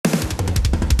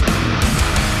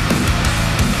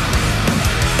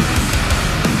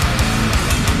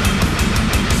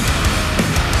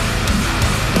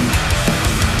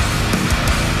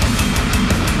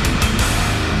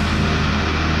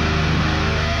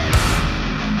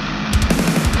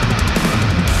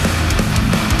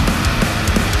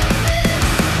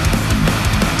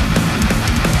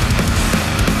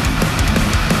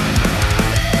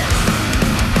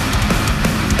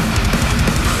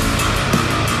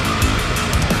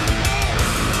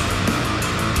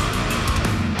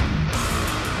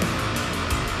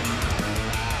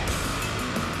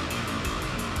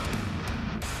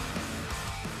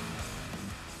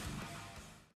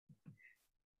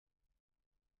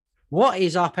What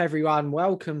is up, everyone?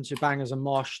 Welcome to Bangers and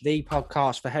Mosh, the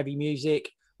podcast for heavy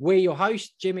music. We're your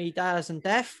hosts, Jimmy, Daz, and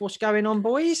Def. What's going on,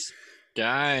 boys?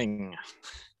 Gang.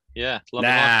 Yeah, love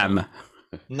Nam.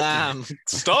 Nam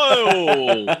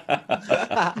style.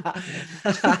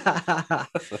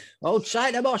 Old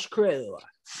China Mosh crew.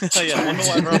 Yeah, I wonder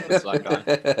whatever happens to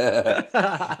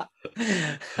that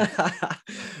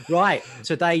guy. Right,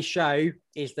 today's show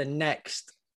is the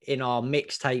next in our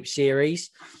mixtape series,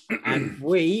 and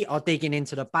we are digging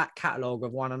into the back catalogue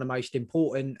of one of the most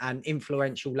important and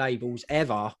influential labels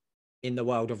ever in the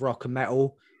world of rock and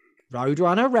metal,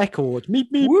 Roadrunner Records.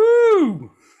 Meep, meep.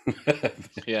 Woo!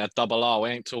 Yeah, double R. We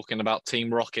ain't talking about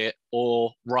Team Rocket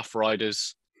or Rough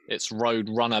Riders. It's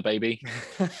Roadrunner, baby.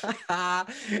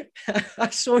 I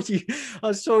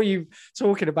saw you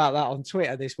talking about that on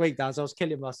Twitter this week, Daz. I was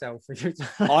killing myself.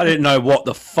 I didn't know what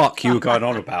the fuck you were going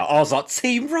on about. I was like,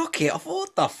 Team Rocket. I thought,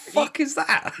 what the fuck is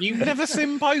that? You've never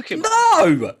seen Pokemon?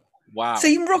 No! Wow.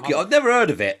 Team Rocket. I've never heard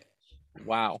of it.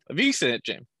 Wow. Have you seen it,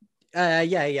 Jim?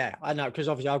 Yeah. I know, because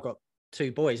obviously I've got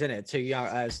two boys, isn't it? Two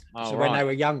young. So when they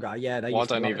were younger, yeah, they. Well, I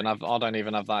don't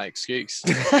even have that excuse.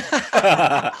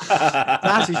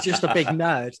 Daz is just a big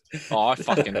nerd. Oh, I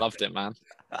fucking loved it, man.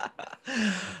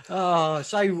 Oh,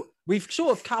 so we've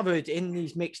sort of covered in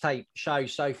these mixtape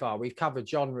shows so far. We've covered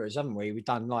genres, haven't we? We've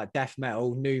done like death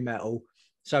metal, new metal.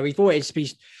 So we thought it'd be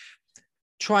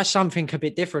try something a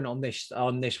bit different on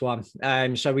this one.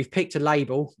 So we've picked a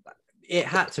label. It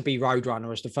had to be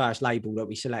Roadrunner as the first label that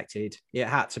we selected. It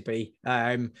had to be.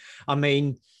 I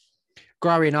mean,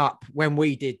 growing up when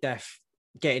we did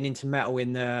getting into metal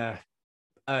in the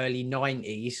early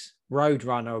 90s,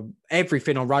 Roadrunner,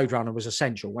 everything on Roadrunner was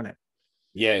essential, wasn't it?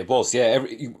 Yeah, it was. Yeah,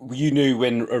 you knew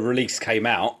when a release came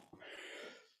out,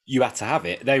 you had to have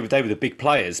it. They were the big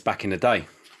players back in the day.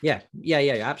 Yeah,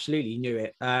 absolutely knew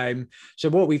it. So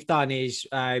what we've done is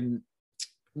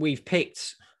we've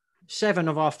picked 7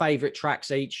 of our favorite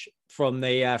tracks each from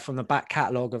the back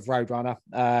catalogue of Roadrunner,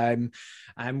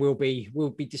 and we'll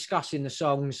be discussing the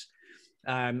songs,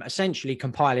 essentially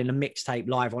compiling a mixtape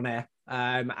live on air.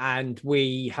 And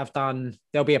we have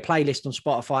there'll be a playlist on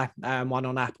Spotify and one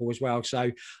on Apple as well.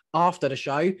 So after the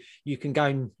show, you can go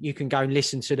and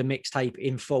listen to the mixtape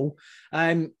in full.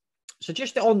 So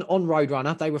just on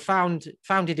Roadrunner, they were founded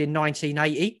in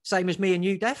 1980, same as me and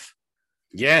you, Def.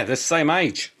 Yeah, they're the same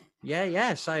age.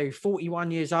 Yeah. So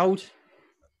 41 years old.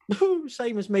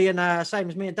 same as me and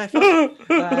Def.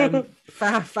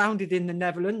 Founded in the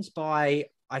Netherlands by,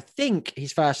 I think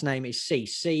his first name is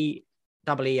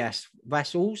C-E-E-S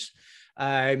Wessels.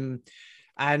 And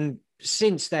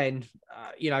since then,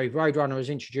 Roadrunner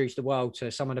has introduced the world to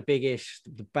some of the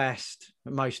biggest, the best,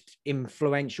 the most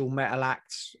influential metal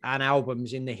acts and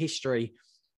albums in the history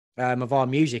of our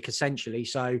music, essentially.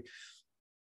 So,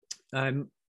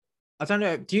 I don't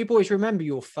know. Do you boys remember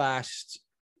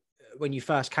when you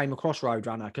first came across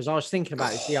Roadrunner? Because I was thinking about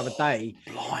this the other day.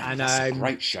 That's a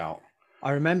great shout.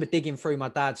 I remember digging through my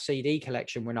dad's CD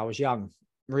collection when I was young,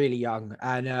 really young.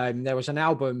 And there was an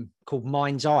album called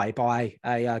Mind's Eye by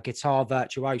a guitar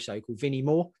virtuoso called Vinnie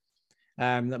Moore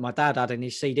that my dad had in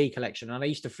his CD collection. And I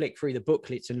used to flick through the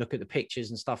booklets and look at the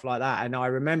pictures and stuff like that. And I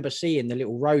remember seeing the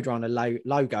little Roadrunner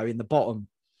logo in the bottom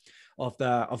of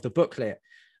the booklet.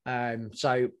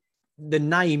 So the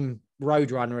name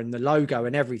Roadrunner and the logo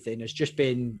and everything has just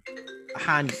been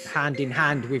hand in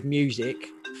hand with music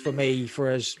for me for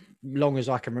as long as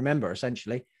I can remember,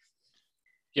 essentially.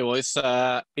 Yeah, well, it's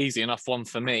easy enough one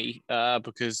for me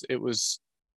because it was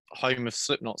home of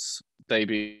Slipknot's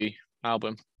debut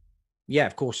album. Yeah,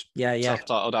 of course. Yeah.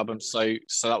 Self-titled album. So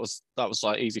that was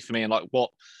like easy for me. And like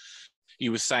what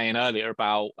you were saying earlier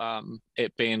about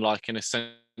it being like an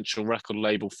essential record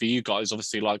label for you guys.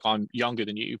 Obviously, like I'm younger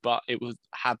than you, but it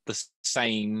had the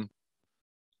same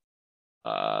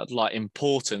like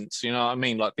importance. You know what I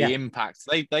mean? Like the impact.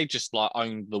 They just like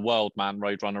owned the world, man.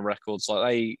 Roadrunner Records. Like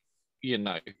they,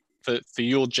 for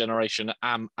your generation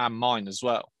and mine as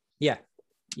well. Yeah,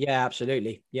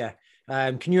 absolutely. Yeah.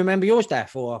 Can you remember yours,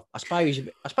 Def? Or I suppose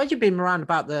you've been around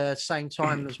about the same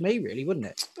time as me, really, wouldn't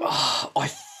it? I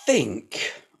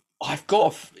think I've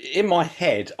got in my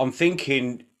head. I'm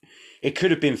thinking it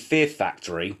could have been Fear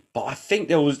Factory, but I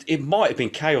think it might have been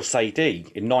Chaos AD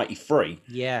in '93.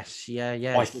 Yes,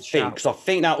 yeah. I think because I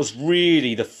think that was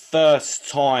really the first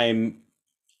time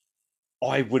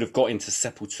I would have got into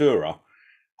Sepultura.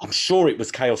 I'm sure it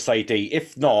was Chaos AD.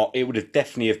 If not, it would have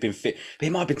definitely been Fit. But it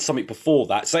might have been something before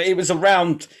that. So it was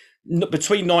around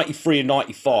between 93 and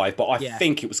 95, but I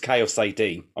think it was Chaos AD.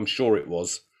 I'm sure it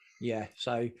was. Yeah.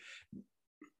 So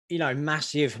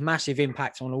massive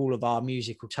impact on all of our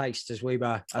musical tastes as we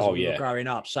were were growing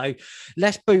up. So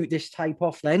let's boot this tape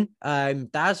off then.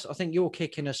 Daz, I think you're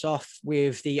kicking us off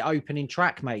with the opening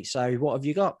track, mate. So what have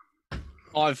you got?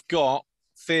 I've got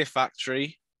Fear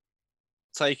Factory,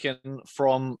 taken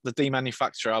from the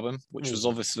Demanufacture album, which was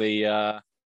obviously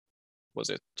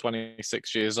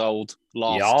 26 years old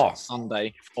last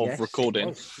Sunday of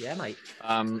recording. Yeah, mate.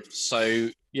 So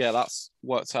yeah, that's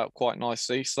worked out quite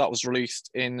nicely. So that was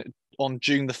released on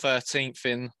June the 13th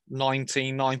in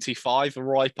 1995. A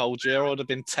ripe old year. I would have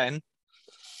been 10.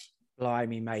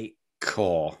 Blimey, mate.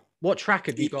 Cool. What track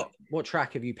have you got? What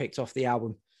track have you picked off the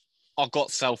album? I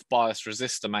got Self-Biased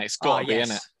Resistor, mate. It's got to be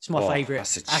in it. It's my favourite.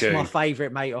 That's my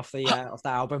favourite, mate, off the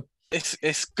album.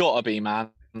 It's got to be,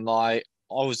 man. Like,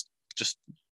 I was just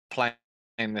playing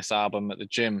this album at the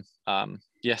gym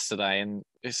yesterday, and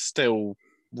it's still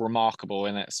remarkable,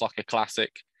 and it's like a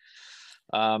classic.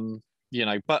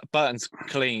 But Burton's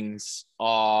cleans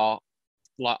are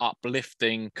like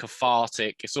uplifting,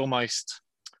 cathartic. It's almost,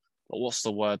 what's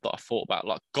the word that I thought about?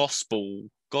 Like gospel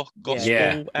sort of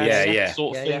thing.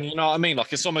 You know what I mean?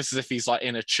 Like, it's almost as if he's like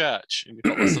in a church and you've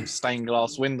got like, some stained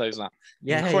glass windows.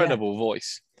 Incredible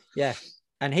voice. Yeah,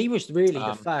 and he was really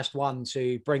the first one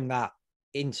to bring that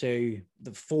into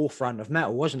the forefront of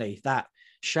metal, wasn't he? That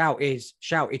shouted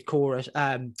chorus,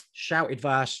 shouted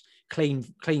verse, clean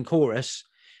chorus.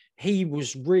 He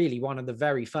was really one of the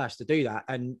very first to do that,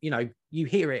 and you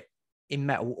hear it in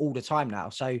metal all the time now.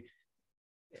 So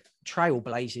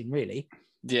trailblazing, really.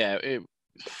 Yeah,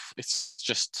 it's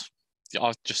just,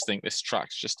 I just think this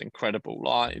track's just incredible.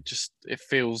 Like, it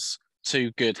feels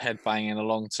too good headbanging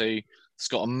along to. It's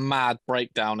got a mad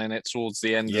breakdown in it towards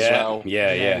the end as well.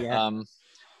 Yeah.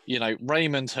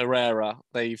 Raymond Herrera,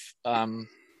 they've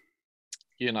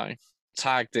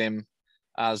tagged him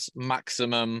as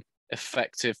maximum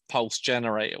effective pulse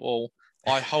generator. Well,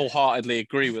 I wholeheartedly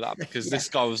agree with that, because this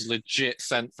guy was legit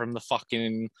sent from the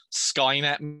fucking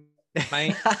Skynet,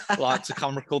 mate, like, to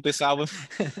come record this album.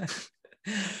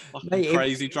 Mate,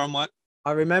 crazy drum work.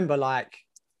 I remember, like,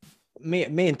 me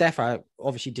and Defo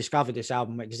obviously discovered this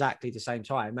album at exactly the same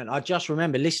time, and I just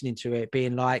remember listening to it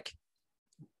being like,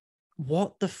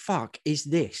 what the fuck is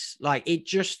this? Like, it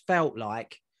just felt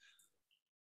like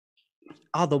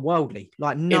otherworldly.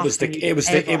 Like, it was the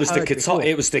guitar.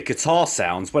 It was the guitar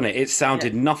sounds, wasn't it? It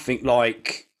sounded nothing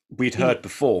like we'd heard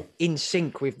before. In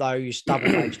sync with those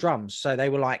double bass drums. So they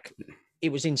were like,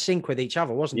 it was in sync with each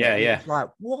other, wasn't it? Yeah. It was like,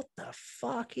 what the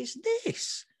fuck is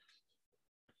this?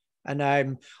 And I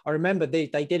remember they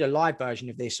did a live version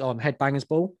of this on Headbangers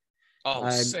Ball. Oh,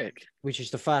 sick. Which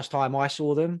is the first time I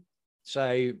saw them.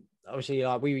 So obviously,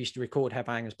 like, we used to record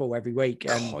Headbangers Ball every week.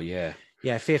 And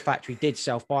yeah, Fear Factory did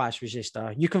Self-Biased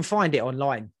Resistor. You can find it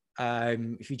online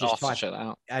if you just type it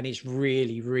out. And it's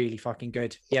really, really fucking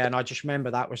good. Yeah, and I just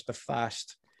remember that was the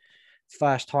first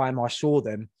time I saw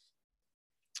them.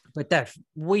 But Dev,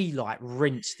 we like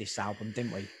rinsed this album,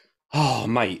 didn't we? Oh,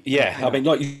 mate, yeah. I mean,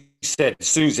 like you said, as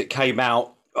soon as it came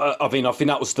out, I think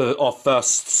that was our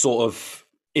first sort of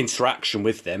interaction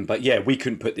with them. But yeah, we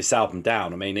couldn't put this album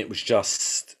down. I mean, it was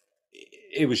just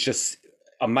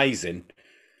amazing,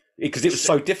 because it was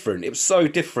so different. It was so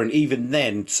different even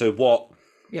then to what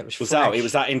was out. It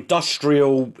was that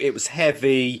industrial. It was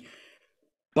heavy,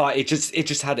 but it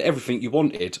just had everything you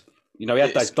wanted. He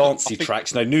had those dancey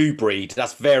tracks. New Breed.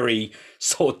 That's very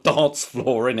sort of dance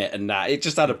floor in it, and that it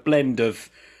just had a blend of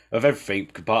everything.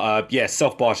 But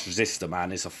Self-Biased Resistor,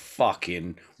 man, is a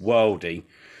fucking worldie.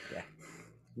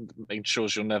 Making sure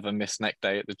you'll never miss neck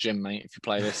day at the gym, mate, if you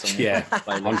play this.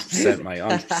 100%, mate,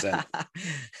 100%.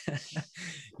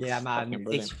 Yeah, man.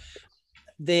 It's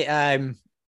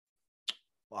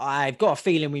I've got a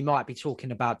feeling we might be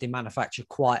talking about Demanufacture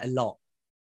quite a lot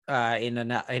in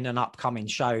an upcoming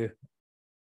show.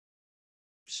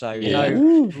 So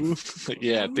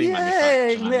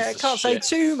Demanufacture. I can't say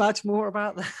too much more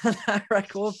about that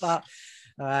record, but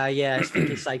I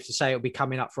think it's safe to say it'll be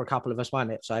coming up for a couple of us,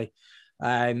 won't it? So.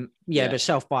 But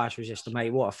Self-Biased Resistor, mate,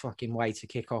 what a fucking way to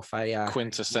kick off a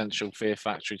quintessential Fear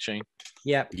Factory tune.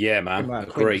 Yeah, man.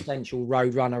 Quintessential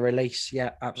Roadrunner release.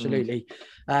 Yeah, absolutely.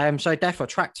 So Defo,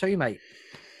 track 2, mate.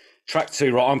 Track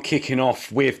 2, right? I'm kicking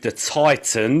off with the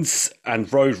Titans and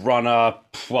Roadrunner.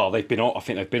 Well, I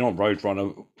think they've been on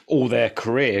Roadrunner all their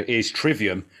career. Is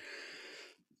Trivium.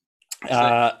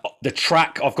 The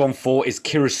track I've gone for is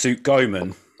Kirisuke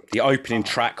Goemon, the opening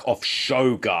track of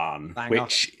Shogun,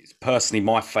 which is personally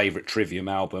my favourite Trivium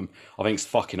album. I think it's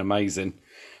fucking amazing.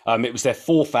 It was their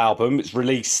 4th album. It's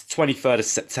released 23rd of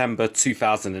September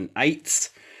 2008.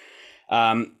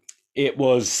 It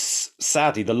was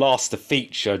sadly the last to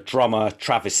feature drummer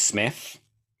Travis Smith.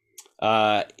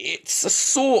 It's a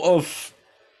sort of,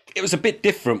 it was a bit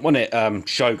different, wasn't it?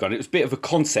 Shogun. It was a bit of a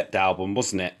concept album,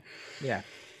 wasn't it? Yeah.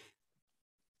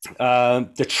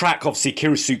 The track, obviously,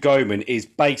 Kirisu Gomen, is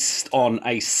based on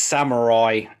a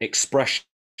samurai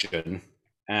expression,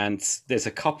 and there's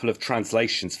a couple of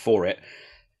translations for it.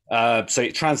 So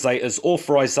it translates as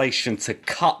authorization to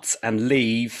cut and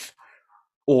leave,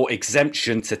 or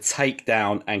exemption to take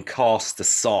down and cast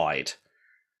aside.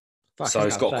 So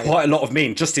it's got quite a lot of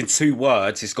meaning. Just in 2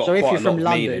 words, it's got quite a lot of meaning. So if you're from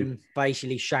London,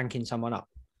 basically shanking someone up.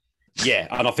 Yeah,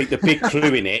 and I think the big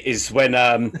clue in it is when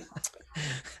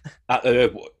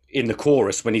in the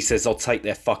chorus when he says, "I'll take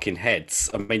their fucking heads."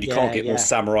 I mean, you can't get more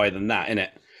samurai than that,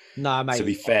 innit? No, mate. To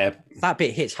be fair, that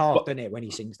bit hits hard, doesn't it, when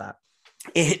he sings that?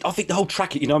 I think the whole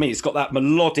track, you know what I mean? It's got that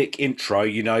melodic intro,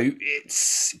 you know,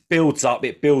 it builds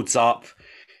up.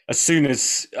 As soon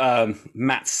as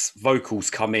Matt's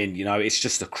vocals come in, you know, it's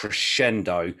just a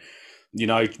crescendo, you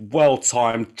know,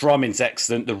 well-timed, drumming's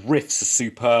excellent, the riffs are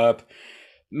superb.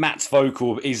 Matt's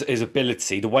vocal, his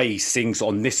ability, the way he sings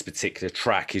on this particular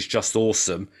track is just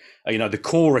awesome. You know, the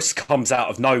chorus comes out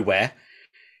of nowhere,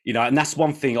 you know, and that's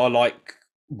one thing I like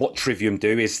what Trivium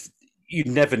do is you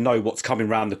never know what's coming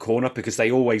around the corner because they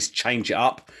always change it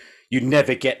up. You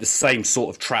never get the same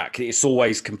sort of track. It's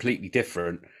always completely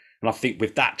different. And I think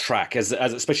with that track, as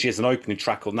especially as an opening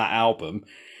track on that album,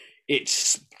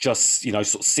 it's just, you know,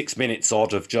 sort of 6 minutes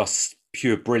odd of just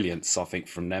pure brilliance, I think,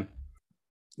 from them.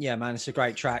 Yeah, man, it's a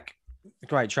great track. A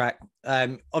great track.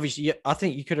 Obviously, I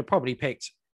think you could have probably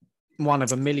picked one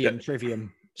of a million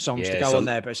Trivium songs to go on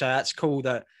there. But so that's cool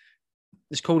that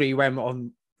you went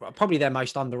on probably their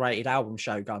most underrated album,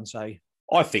 Shogun. So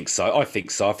I think so. I think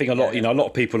a lot, you know, a lot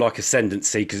of people like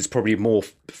Ascendancy because it's probably more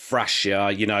fresher.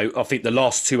 You know, I think the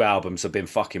last 2 albums have been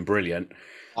fucking brilliant.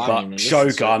 But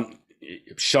Shogun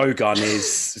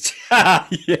is I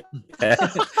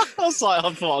was like,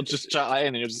 I thought I'd just chat that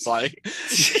in, and you're just like,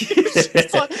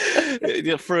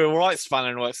 you threw a right spanner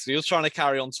in works. You're trying to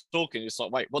carry on talking. You're just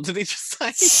like, wait, what did he just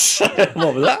say?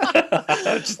 What was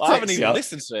that? I haven't even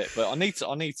listened to it, but I need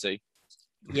to.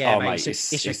 Yeah, mate,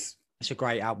 it's a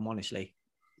great album, honestly.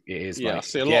 It is. Yeah, mate. I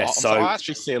see a lot. I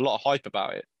actually see a lot of hype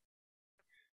about it.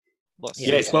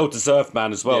 It's well deserved,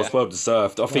 man. As well, it's well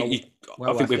deserved. I think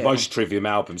with most Trivium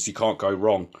albums, you can't go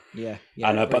wrong. Yeah.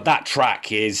 But that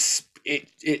track is it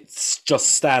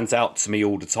just stands out to me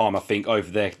all the time. I think over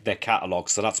their catalogue,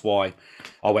 so that's why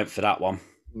I went for that one.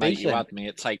 Mate, you had me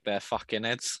at take their fucking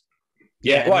heads.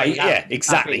 Yeah, mate,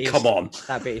 exactly. Come on,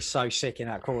 that bit is so sick in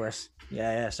that chorus.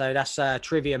 Yeah. So that's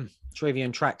Trivium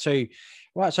track 2.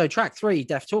 Right, so track 3,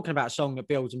 Def, talking about a song that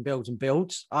builds and builds and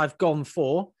builds. I've gone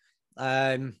for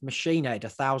Machine Head,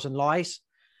 1,000 Lies.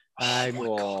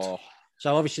 So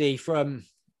obviously from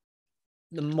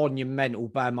the monumental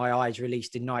Burn My Eyes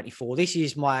released in 94, this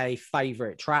is my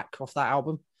favourite track off that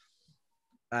album.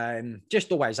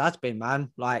 Just always has been,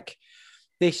 man. Like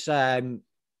this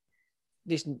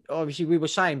obviously we were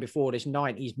saying before, this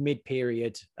 90s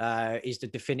mid-period is the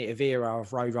definitive era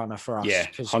of Roadrunner for us. Yeah,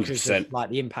 100%.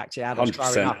 Like the impact it had on us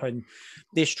growing up. And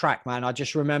this track, man, I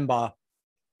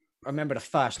remember the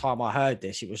first time I heard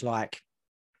this, it was like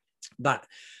that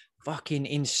fucking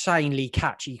insanely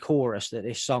catchy chorus that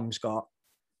this song's got.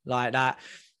 Like that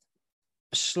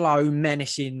slow,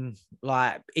 menacing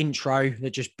like intro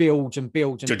that just builds and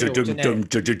builds and builds. And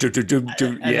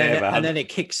then it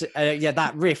kicks,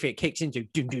 that riff, it kicks into.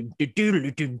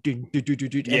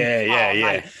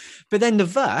 Yeah. But then the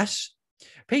verse,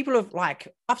 people have like,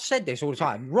 I've said this all the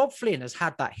time, Rob Flynn has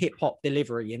had that hip hop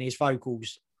delivery in his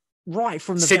vocals right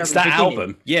from the since that beginning.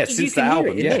 album. Yeah, since that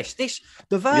album. Yeah.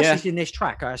 The verses in this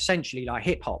track are essentially like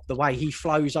hip hop, the way he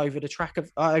flows over the track of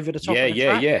over the top of the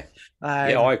track. Yeah,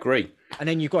 I agree. And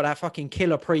then you've got that fucking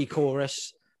killer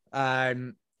pre-chorus.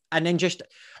 And then just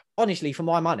honestly, for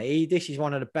my money, this is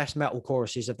one of the best metal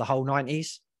choruses of the whole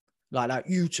 90s. Like that,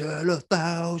 you tell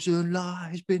 1,000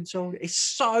 lies been told. It's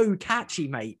so catchy,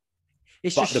 mate.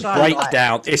 It's but just the so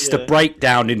breakdown, like, the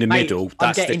breakdown in the middle.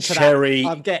 That's the cherry.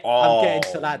 I'm getting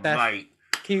to that, mate.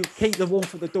 Keep the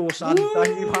warmth of the door, son.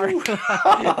 Don't you worry.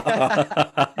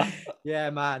 Yeah,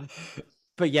 man.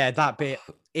 But yeah, that bit,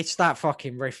 it's that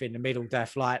fucking riff in the middle,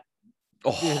 Def, like,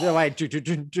 the way,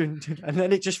 and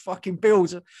then it just fucking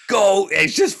builds. Go!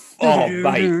 It's just, mate.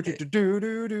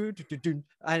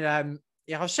 And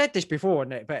I've said this before,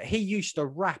 but he used to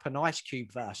rap an Ice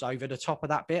Cube verse over the top of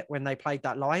that bit when they played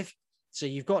that live. So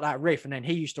you've got that riff, and then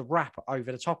he used to rap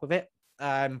over the top of it.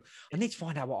 I need to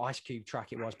find out what Ice Cube track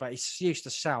it was, but it used to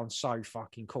sound so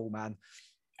fucking cool, man.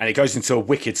 And it goes into a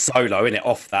wicked solo, innit,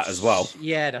 off that as well.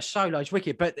 Yeah, the solo's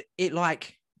wicked, but it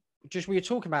like just we were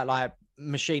talking about like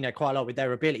Machina quite a lot with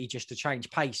their ability just to change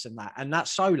pace and that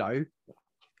solo.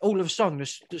 All of a sudden,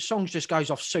 the song just goes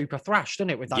off super thrash,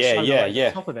 doesn't it? With that solo over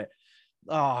the top of it.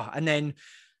 Oh, and then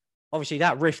obviously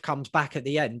that riff comes back at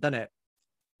the end, doesn't it?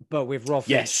 But with Roth,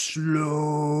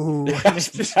 slow.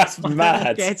 That's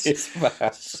mad. It's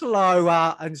mad.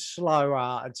 Slower and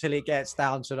slower until it gets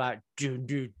down to that.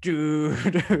 You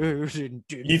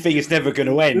think it's never going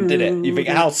to end, did it? You think,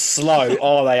 how slow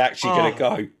are they actually going to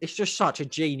go? It's just such a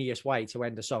genius way to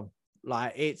end a song.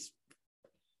 Like, it's.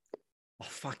 I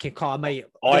fucking can't, mate.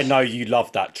 I know you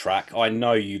love that track. I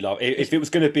know you love it. If it was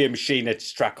going to be a Machine Head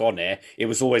track on here, it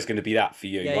was always going to be that for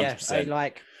you. Yeah, 100%.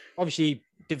 Like, obviously,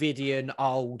 Davidian,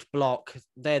 Old, Block,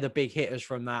 they're the big hitters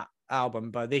from that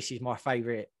album. But this is my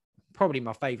favorite, probably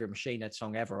my favorite Machine Head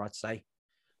song ever, I'd say.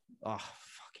 Oh,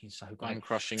 fucking so great. I'm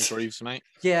crushing grooves, mate.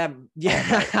 Yeah.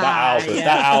 That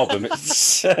album.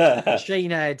 Machine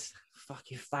Head,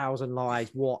 fucking Thousand Lies.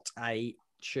 What a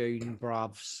tune,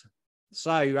 bruvs.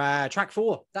 So, track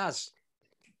 4, Daz.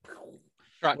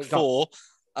 Track 4.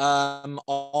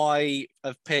 I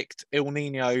have picked Il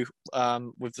Nino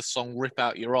with the song "Rip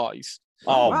Out Your Eyes."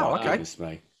 Oh, wow, my goodness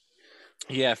me!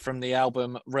 Yeah, from the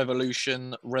album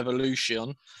Revolution,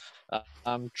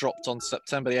 dropped on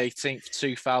September the 18th,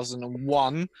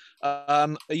 2001.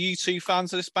 Are you two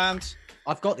fans of this band?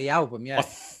 I've got the album. Yeah,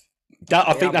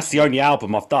 I think that's the only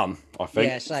album I've done. I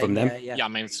think from them.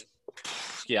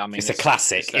 Yeah, I mean, it's a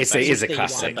classic. It is a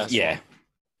classic. Yeah,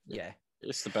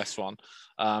 it's the best one.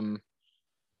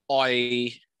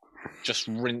 I just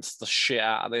rinsed the shit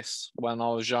out of this when I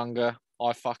was younger.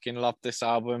 I fucking loved this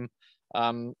album.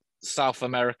 South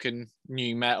American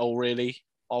new metal, really,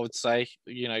 I would say.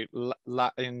 You know,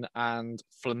 Latin and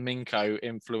flamenco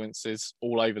influences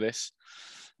all over this.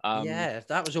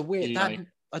 That was a weird.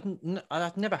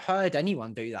 I've never heard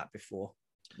anyone do that before.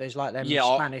 There's like them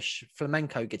Spanish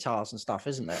flamenco guitars and stuff,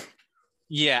 isn't there?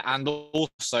 Yeah, and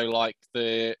also like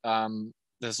the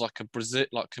there's like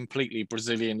completely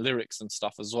Brazilian lyrics and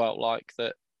stuff as well, like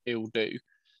that he'll do,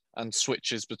 and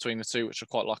switches between the two, which I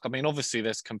quite like. I mean, obviously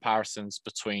there's comparisons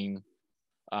between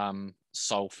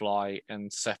Soulfly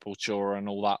and Sepultura and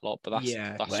all that lot, but that's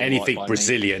anything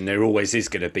Brazilian, there always is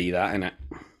going to be that, isn't it?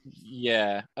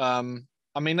 Yeah. I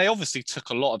mean, they obviously took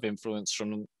a lot of influence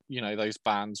from, you know, those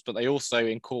bands, but they also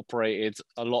incorporated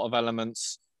a lot of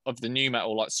elements of the new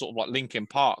metal, like sort of like Linkin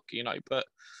Park, you know, but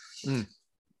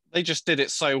they just did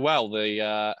it so well.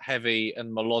 The heavy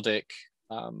and melodic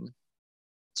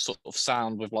sort of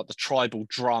sound with like the tribal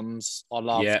drums, I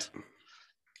loved. Yeah.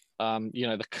 You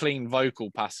know, the clean vocal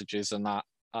passages and that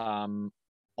on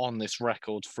this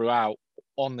record throughout,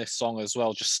 on this song as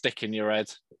well, just stick in your head,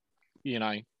 you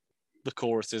know, the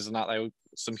choruses and that. They were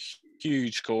some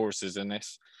huge choruses in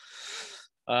this.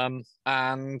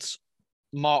 And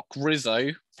Mark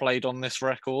Rizzo played on this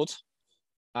record,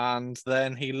 and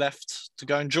then he left to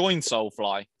go and join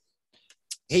Soulfly.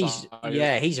 He's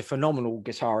a phenomenal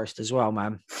guitarist as well,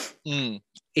 man.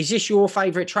 Is this your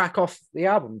favorite track off the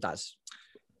album, Daz?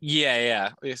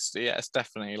 Yeah. It's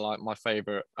definitely like my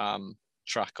favorite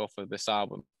track off of this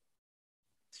album.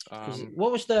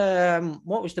 What was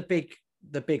the big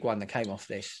one that came off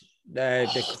this?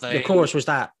 The chorus was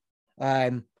that.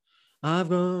 I've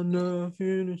got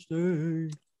nothing to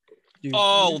say.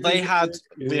 They had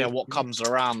What Comes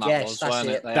Around. That's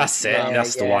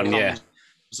the one. Yeah.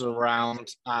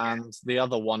 Around, and the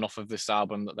other one off of this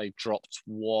album that they dropped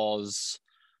was,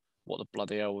 what the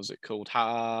bloody hell was it called?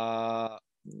 Nope.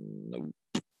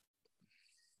 Let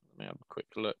me have a quick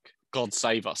look. God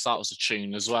Save Us. That was a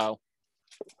tune as well.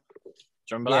 Do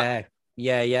you remember that?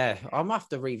 Yeah. I'm gonna have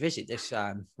to revisit this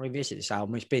album.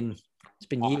 It's been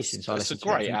years since I listened to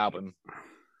it. It's a great album.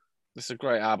 It's a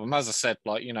great album. As I said,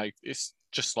 like, you know, it's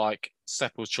just like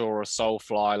Sepultura,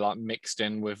 Soulfly, like mixed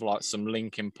in with like some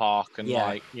Linkin Park and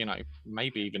like, you know,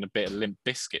 maybe even a bit of Limp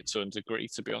Bizkit to a degree,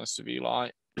 to be honest with you.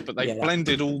 Like, but they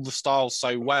blended all the styles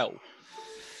so well,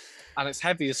 and it's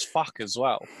heavy as fuck as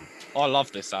well. I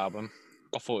love this album.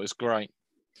 I thought it was great.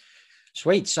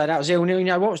 Sweet. So that was Il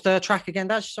Nino. What was the track again,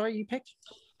 Daz? Sorry, you picked?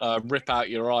 Rip Out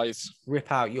Your Eyes. Rip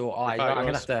Out Your Eyes.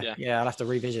 I'll have to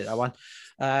revisit that one.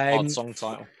 Hard song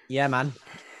title. Yeah, man.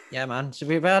 So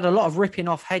we've had a lot of ripping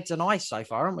off heads and eyes so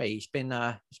far, haven't we? It's been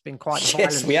quite a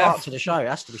violent start to the show,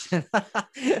 has to be said.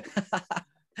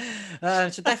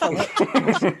 So definitely,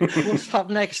 what's up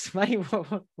next, mate?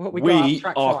 What we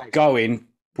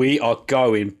are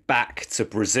going back to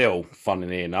Brazil,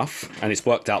 funnily enough, and it's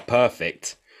worked out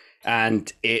perfect.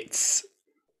 And it's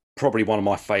probably one of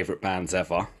my favourite bands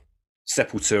ever,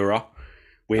 Sepultura,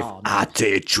 with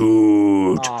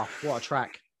Attitude. Oh, what a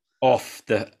track. off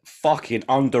the fucking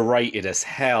underrated as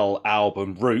hell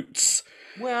album Roots.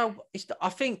 Well, I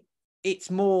think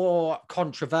it's more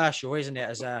controversial, isn't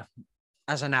it,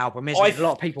 as an album, isn't it? A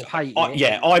lot of people hate it.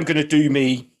 Yeah, I'm going to do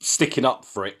me sticking up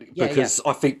for it because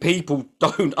I think people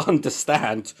don't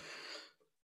understand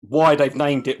why they've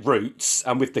named it Roots,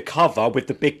 and with the cover with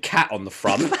the big cat on the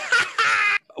front.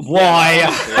 Why?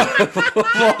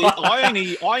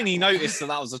 I only noticed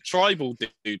that was a tribal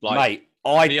dude. Like,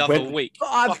 mate, the other week.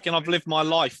 I've lived my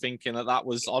life thinking that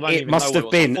was. I don't even know. Must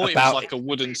have been about. It was like a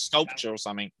wooden sculpture or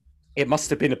something. It must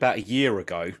have been about a year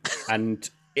ago, and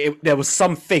there was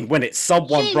something when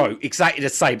someone wrote exactly the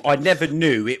same. I never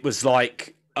knew it was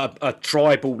like a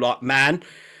tribal like man,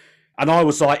 and I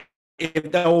was like,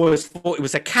 they always thought it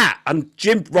was a cat. And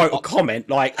Jim wrote a comment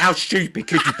like, "How stupid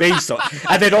could you be?" So,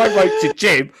 and then I wrote to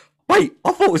Jim, "Wait,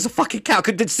 I thought it was a fucking cat. I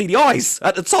couldn't see the eyes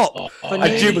at the top."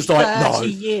 And Jim was like, "No."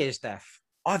 Years, Def.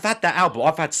 I've had that album.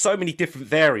 I've had so many different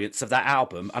variants of that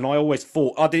album, and I always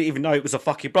thought I didn't even know it was a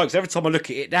fucking bloke. So every time I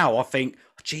look at it now, I think,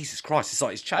 oh, Jesus Christ, it's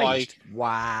like it's changed.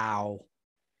 Wow.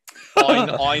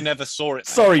 I never saw it.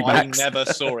 Sorry, Max. I never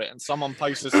saw it. And someone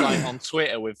posted something on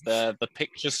Twitter with the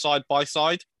pictures side by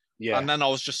side. Yeah. And then I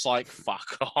was just like,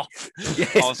 fuck off.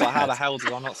 Yes, I was like, how the hell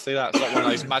did I not see that? It's like one of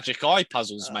those magic eye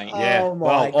puzzles, mate. Yeah. Oh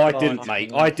well, God. I didn't,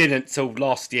 mate. I didn't till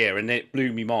last year, and it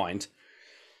blew me mind.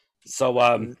 So,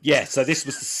 so this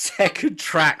was the second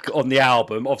track on the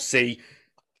album. Obviously,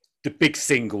 the big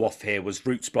single off here was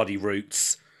Roots Bloody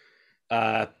Roots.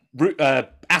 Attitude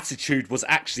was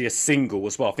actually a single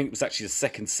as well. I think it was actually the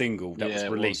second single that was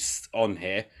released on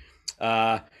here.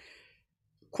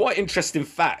 Quite interesting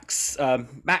facts.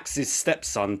 Max's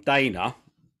stepson, Dana,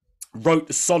 wrote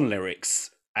the song lyrics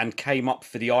and came up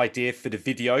for the idea for the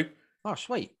video. Oh,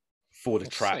 sweet. For the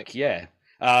track, sick. Yeah.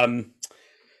 And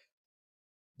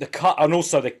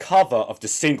also the cover of the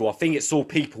single, I think it's all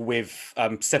people with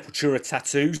Sepultura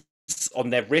tattoos on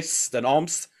their wrists and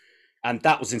arms. And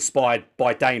that was inspired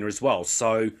by Dana as well.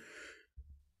 So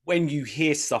when you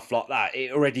hear stuff like that,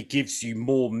 it already gives you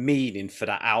more meaning for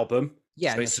that album.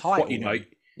 Yeah, so it's title,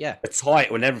 a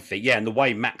title and everything. Yeah, and the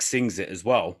way Max sings it as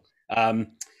well.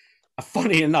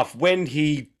 Funny enough, when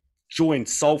he joined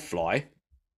Soulfly,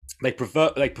 they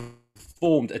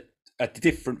performed a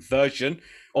different version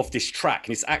of this track,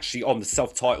 and it's actually on the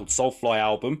self-titled Soulfly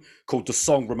album called The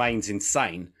Song Remains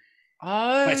Insane.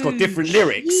 Oh, but it's got different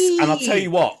lyrics. And I'll tell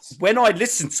you what, when I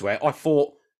listened to it, I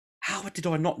thought, how did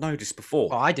I not know this before?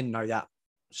 Oh, I didn't know that.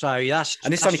 So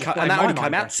that only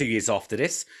came out 2 years after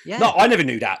this. Yeah. No, I never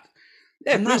knew that.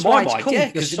 Yeah, and that's why it's cool. Yeah,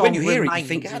 because when you hear it, you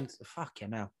think,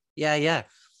 fucking hell. Yeah.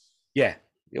 Yeah,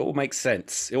 it all makes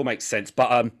sense.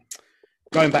 But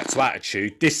going back to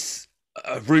Attitude, this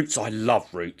Roots, I love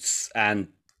Roots, and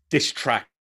this track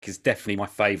is definitely my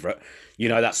favourite. You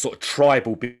know, that sort of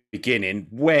tribal beginning.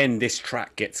 When this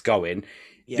track gets going,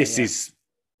 this is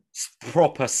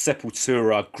proper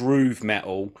Sepultura groove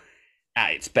metal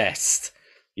at its best.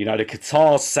 You know, the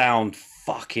guitars sound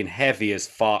fucking heavy as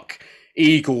fuck.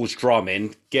 Eagles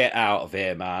drumming, get out of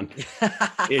here, man.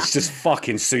 It's just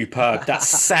fucking superb. That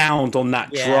sound on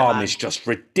that drum is just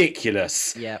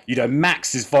ridiculous. Yeah. You know,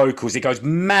 Max's vocals, it goes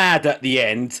mad at the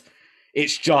end.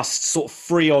 It's just sort of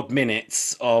 3 odd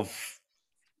minutes of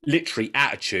literally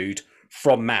attitude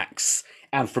from Max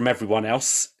and from everyone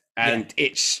else. And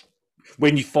it's,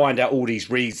 when you find out all these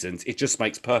reasons, it just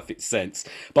makes perfect sense.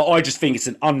 But I just think it's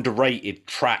an underrated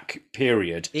track,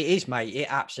 period. It is, mate. It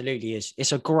absolutely is.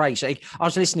 It's a great... I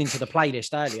was listening to the playlist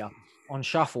earlier on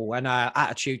Shuffle, and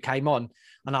Attitude came on,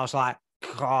 and I was like,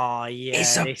 oh, yeah.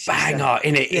 It's a banger,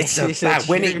 isn't it? It's a banger.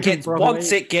 When it gets...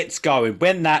 Once it gets going,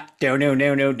 when that... No, and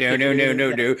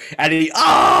he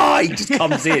just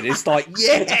comes in. It's like,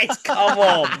 yes, come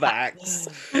on, Max.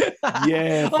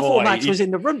 Yeah, I thought Max was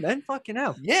in the room then. Fucking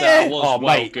hell. Yeah. That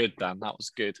was good, Dan. That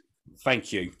was good.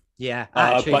 Thank you. Yeah.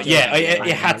 But yeah,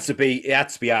 it had to be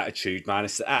Attitude, man.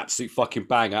 It's an absolute fucking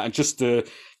banger. And just to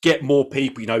get more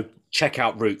people, you know, check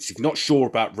out Roots. If you're not sure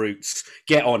about Roots,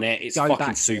 get on it. It's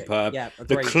fucking superb. Yeah,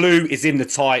 the clue is in the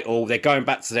title. They're going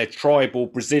back to their tribal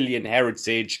Brazilian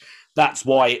heritage. That's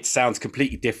why it sounds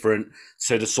completely different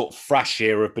to the sort of thrash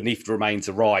era of Beneath the Remains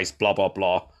Arise, blah, blah,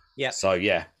 blah. Yeah. So,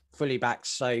 yeah. Fully back.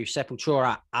 So,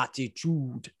 Sepultura,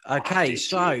 Attitude. Okay,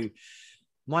 so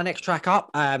my next track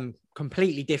up,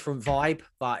 completely different vibe,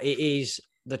 but it is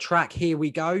the track Here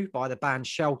We Go by the band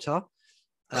Shelter.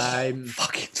 Fucking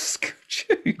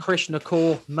scooch. Krishna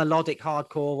core, melodic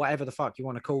hardcore, whatever the fuck you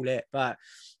want to call it. But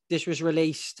this was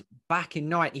released back in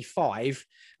 95,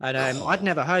 and I'd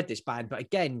never heard this band, but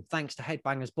again, thanks to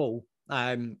Headbangers Ball,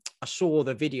 I saw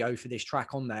the video for this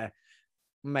track on there.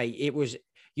 mate, it was,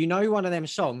 you know, one of them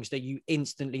songs that you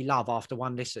instantly love after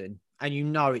one listen, and you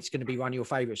know it's going to be one of your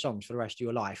favorite songs for the rest of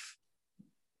your life.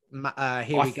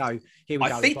 Here we go.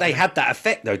 I think they had that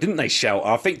effect though, didn't they, Shelter?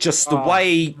 I think just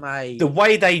the mate. the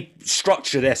way they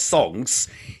structure their songs,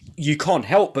 you can't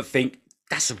help but think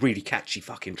that's a really catchy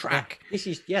fucking track.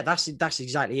 That's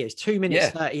exactly it. It's 2 minutes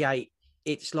 38.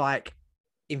 It's like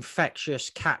infectious,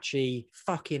 catchy,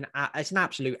 fucking. It's an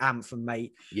absolute anthem,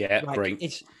 mate. Yeah, like, great.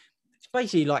 It's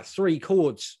basically like 3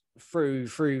 chords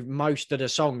through most of the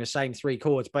song, the same 3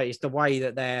 chords, but it's the way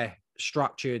that they're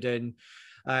structured. And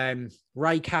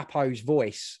Ray Capo's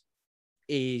voice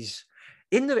is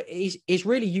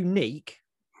really unique,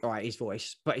 right? His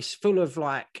voice, but it's full of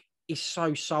like, it's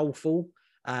so soulful.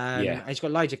 It's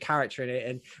got loads of character in it.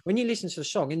 And when you listen to the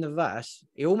song in the verse,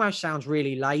 it almost sounds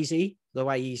really lazy the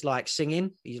way he's like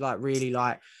singing. He's like really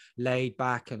like laid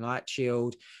back and like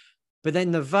chilled. But then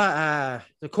the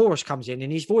chorus comes in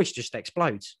and his voice just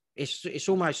explodes. It's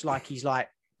almost like he's like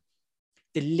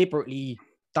deliberately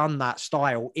done that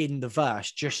style in the verse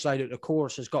just so that the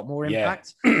chorus has got more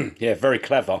impact. Yeah, very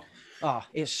clever. Oh,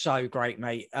 it's so great,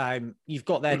 mate. You've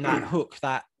got then that hook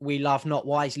that we love not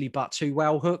wisely but too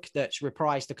well hook that's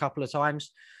reprised a couple of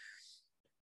times.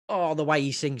 Oh, the way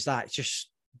he sings that, it's just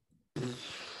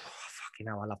fucking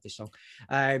hell, I love this song.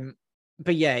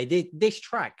 But yeah, this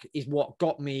track is what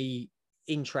got me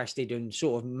interested and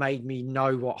sort of made me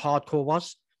know what hardcore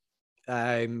was.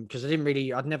 Because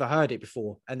I'd never heard it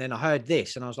before. And then I heard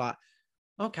this and I was like,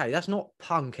 okay, that's not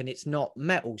punk and it's not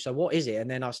metal. So what is it? And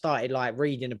then I started like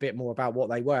reading a bit more about what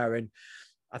they were. And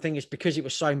I think it's because it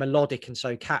was so melodic and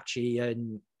so catchy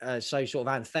and so sort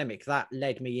of anthemic, that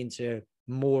led me into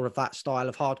more of that style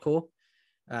of hardcore,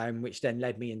 which then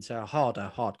led me into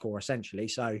harder hardcore essentially.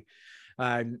 So,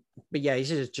 but yeah, this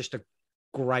is just a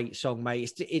great song,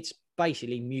 mate. It's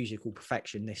basically musical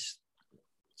perfection. This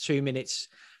 2 minutes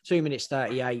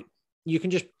 38. You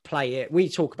can just play it. We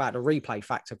talk about the replay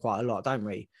factor quite a lot, don't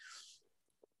we?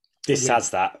 This has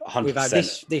that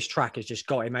 100%. This track has just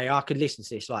got it, mate. I could listen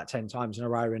to this like 10 times in a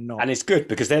row and not. And it's good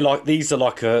because these are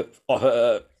like a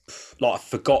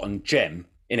forgotten gem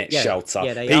in it. Shelter.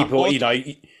 Yeah, people, you know.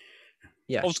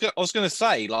 Yeah, I was going to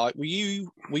say, like, were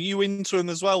you into them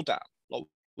as well, Dan? Like,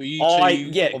 were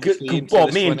you? Good. Well,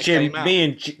 me and Jim.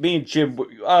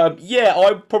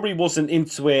 I probably wasn't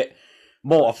into it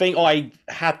more. I think I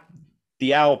had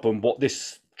the album, what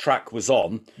this track was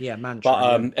on. Yeah, man.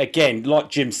 But again, like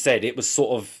Jim said, it was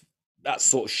sort of that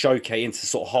sort of showcase into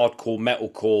sort of hardcore,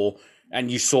 metalcore,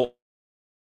 and you sort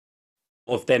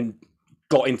of then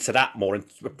got into that more and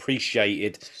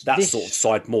appreciated that sort of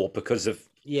side more because of.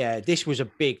 Yeah, this was a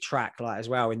big track, like as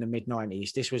well in the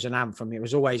mid-90s. This was an anthem. It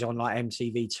was always on like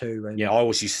MTV2. And, I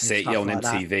always used to see it on like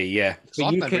MTV. That. Yeah, so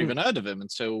I've never even heard of him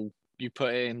until you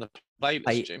put it in the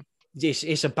playlist, Jim.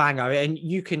 It's a banger, and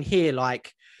you can hear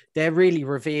like they're really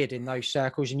revered in those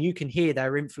circles, and you can hear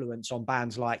their influence on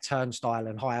bands like Turnstile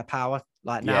and Higher Power.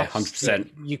 Like now,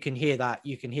 100%. You can hear that.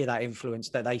 You can hear that influence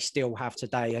that they still have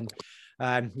today, and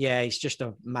it's just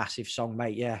a massive song,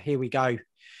 mate. Yeah, here we go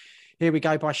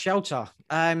by Shelter.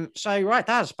 So right,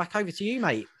 Daz, back over to you,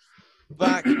 mate.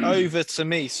 Back over to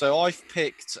me. So I've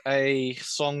picked a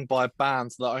song by a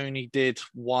band that only did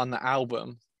one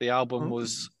album. The album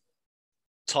was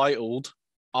titled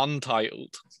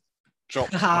Untitled.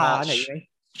 Dropped March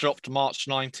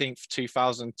 19th,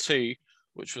 2002,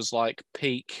 which was like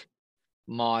peak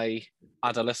my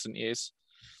adolescent years.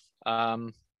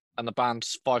 And the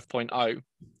band's 5.0.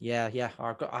 Yeah.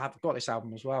 I have got this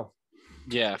album as well.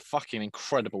 Yeah, fucking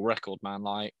incredible record, man.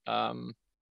 Like,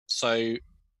 so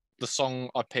the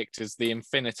song I picked is The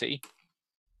Infinity,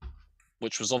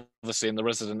 which was obviously in the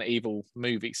Resident Evil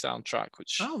movie soundtrack.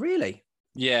 Which really?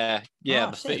 Yeah,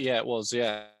 it was.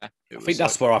 Yeah, I think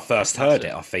that's where I first heard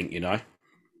it. I think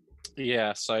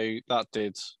Yeah, so that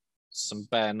did some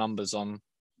bare numbers on,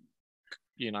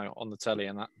 on the telly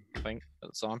and that. I think at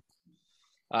the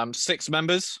time, 6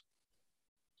 members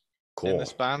in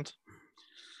this band.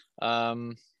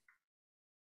 I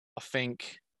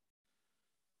think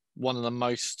one of the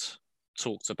most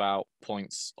talked about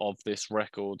points of this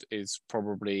record is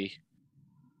probably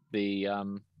the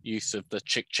use of the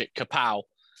chick kapow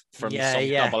from some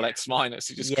Double X Minus.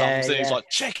 He just comes in, he's like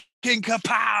chicken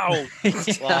kapow.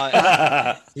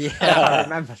 I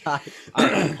remember that.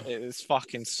 It's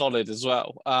fucking solid as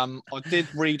well. I did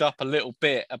read up a little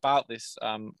bit about this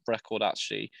record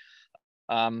actually.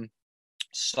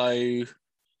 So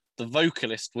the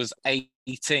vocalist was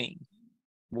 18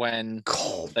 when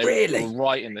they were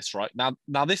writing this. Right now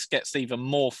this gets even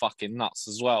more fucking nuts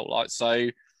as well. Like, so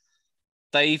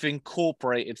they've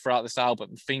incorporated throughout this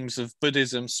album themes of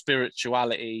Buddhism,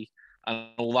 spirituality, and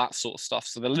all that sort of stuff.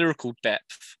 So the lyrical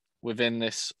depth within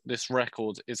this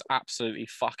record is absolutely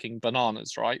fucking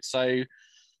bananas, right? So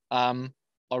I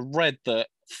read that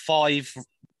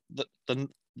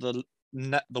the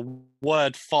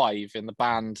word 5 in the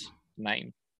band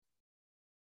name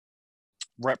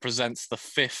represents the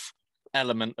 5th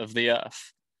element of the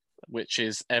earth, which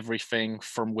is everything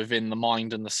from within the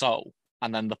mind and the soul.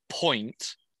 And then the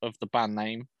point of the band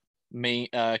name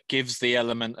gives the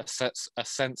element a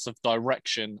sense of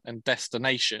direction and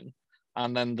destination.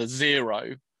 And then the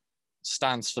 0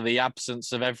 stands for the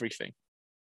absence of everything.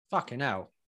 Fucking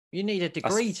hell. You need a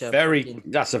degree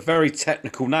That's a very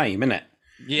technical name, isn't it?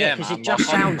 Yeah, because man, it just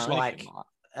sounds like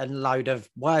a load of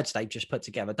words they've just put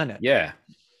together, doesn't it? Yeah.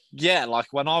 Yeah, like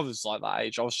when I was like that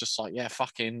age, I was just like, yeah,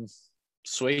 fucking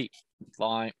sweet.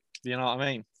 Like, you know what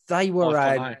I mean? They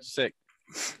were sick.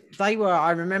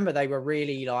 I remember they were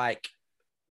really like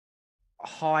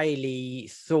highly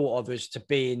thought of as to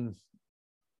being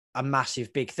a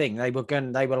massive big thing. They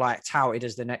were like touted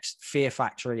as the next Fear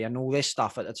Factory and all this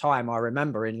stuff at the time. I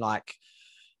remember in like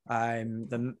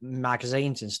the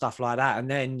magazines and stuff like that. And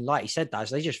then, like you said, Daz,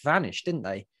 they just vanished, didn't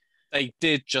they? They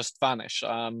did just vanish,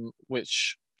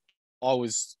 which I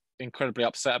was incredibly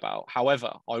upset about.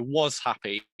 However, I was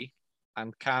happy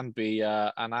and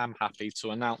am happy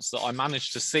to announce that I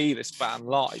managed to see this band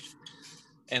live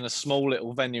in a small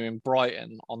little venue in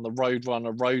Brighton on the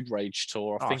Roadrunner Road Rage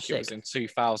tour. I think it was in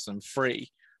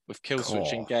 2003 with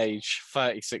Killswitch Engage,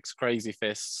 36 Crazy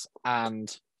Fists,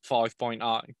 and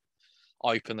 5.0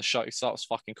 open the show. So that was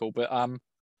fucking cool. But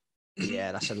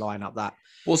yeah, that's a lineup. That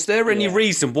was there any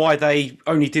reason why they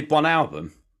only did one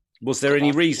album? Was there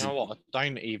any reason? You know what? I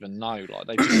don't even know. Like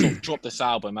they just sort of dropped this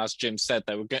album, as Jim said.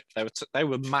 They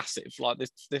were massive. Like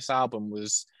this album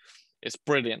it's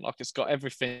brilliant. Like it's got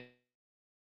everything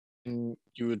you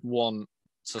would want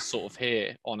to sort of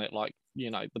hear on it. Like, you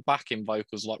know, the backing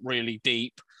vocals like really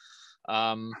deep.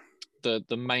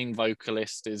 The main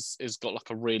vocalist is got like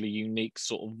a really unique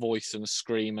sort of voice and a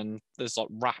scream, and there's like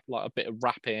rap, like a bit of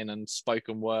rapping and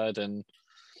spoken word, and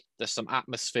there's some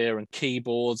atmosphere and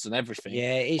keyboards and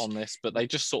everything on this, but they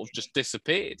just sort of just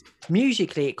disappeared.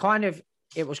 Musically, it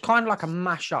was kind of like a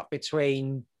mashup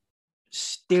between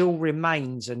Still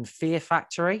Remains and Fear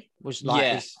Factory. Was like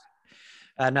this,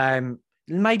 and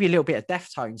maybe a little bit of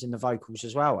Deftones in the vocals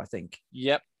as well, I think.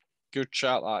 Yep, good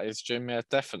shout that is, Jim. Yeah,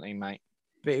 definitely, mate.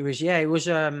 But it was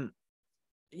like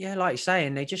you're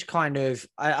saying, they just kind of,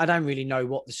 I don't really know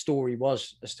what the story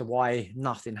was as to why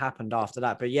nothing happened after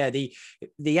that. But yeah,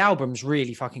 the album's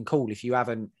really fucking cool if you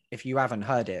haven't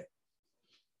heard it.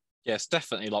 Yeah, it's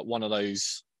definitely like one of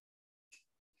those.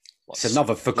 It's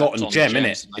another forgotten gem, isn't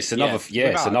it? Mate. It's another,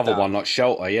 it's another one like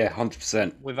Shelter. Yeah,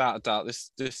 100%. Without a doubt,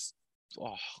 this.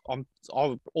 I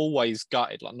would always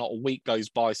gutted. Like not a week goes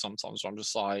by sometimes where I'm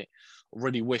just like, I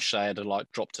really wish they had like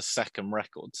dropped a second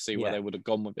record to see where they would have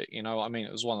gone with it. You know what I mean?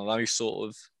 It was one of those sort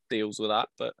of deals with that.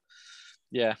 But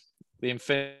yeah, The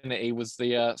Infinity was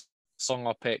the song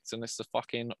I picked, and it's the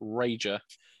fucking rager.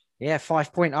 Yeah,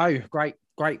 5.0.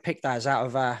 Great pick. That's out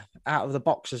of the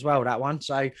box as well, that one.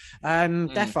 So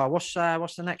Deffa, what's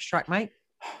the next track, mate?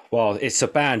 Well, it's a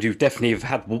band who definitely have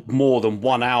had more than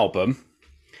one album,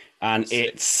 and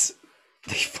it's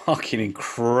the fucking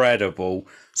incredible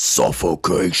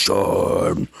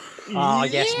Suffocation. Oh,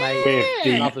 yes, mate.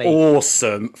 With the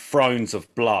awesome Thrones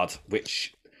of Blood,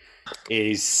 which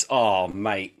is,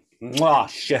 mate, mwah,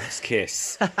 chef's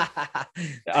kiss.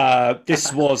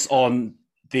 This was on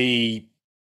the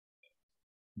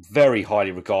very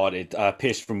highly regarded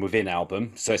Pierced From Within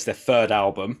album. So it's their third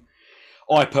album.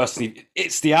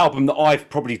 It's the album that I've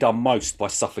probably done most by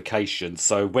Suffocation.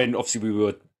 So when obviously we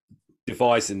were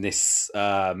devising this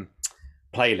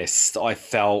playlist, I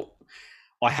felt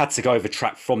I had to go over a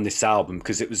track from this album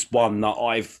because it was one that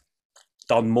I've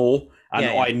done more, and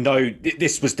I know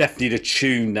this was definitely the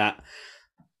tune that,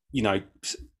 you know,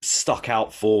 stuck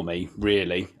out for me,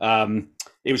 really.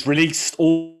 It was released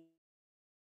all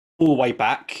the way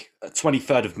back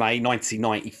 23rd of May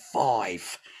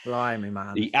 1995. Blimey,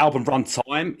 man. The album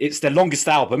runtime, it's their longest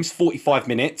album, it's 45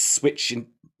 minutes, which in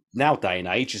now day and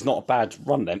age is not a bad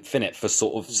run length, innit, for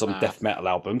sort of some death metal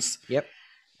albums. Yep.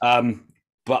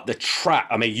 But the track,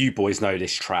 I mean, you boys know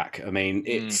this track. I mean,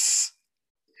 it's,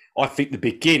 I think the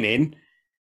beginning,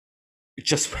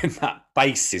 just when that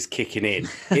bass is kicking in,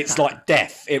 it's like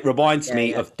Death. It reminds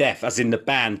me of Death, as in the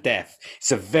band Death.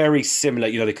 It's a very similar,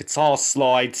 you know, the guitar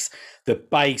slides, the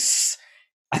bass,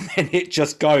 and then it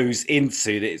just goes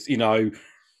into this, you know,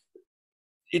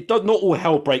 it does not all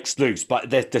hell breaks loose, but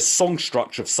the song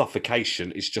structure of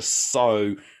Suffocation is just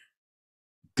so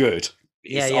good.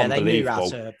 It's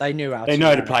unbelievable. They knew how they to know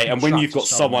how to play. And when you've got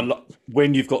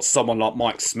construct someone like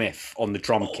Mike Smith on the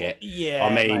drum kit, yeah,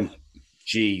 I mean, mate.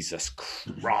 Jesus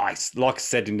Christ! Like I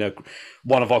said in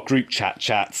one of our group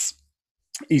chats,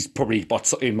 he's probably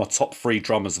in my top 3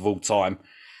 drummers of all time.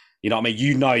 You know what I mean?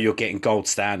 You know you're getting gold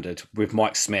standard with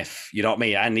Mike Smith. You know what I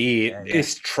mean? And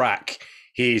this track,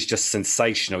 he is just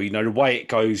sensational. You know, the way it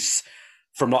goes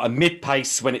from like a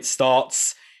mid-pace when it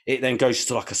starts, it then goes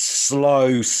to like a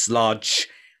slow sludge.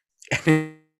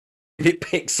 And it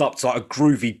picks up to like a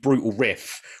groovy, brutal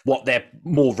riff, what they're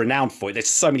more renowned for. There's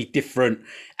so many different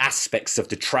aspects of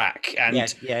the track. And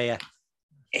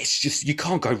it's just, you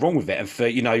can't go wrong with it. And for,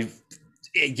 you know,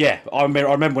 I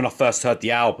remember when I first heard the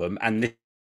album and this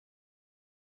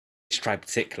track in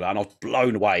particular, and I was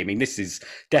blown away. I mean, this is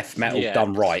death metal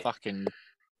done right. Fucking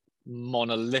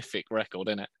monolithic record,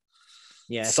 isn't it?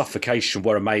 Yeah, Suffocation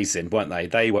were amazing, weren't they?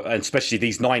 They were, and especially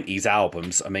these 90s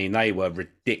albums. I mean, they were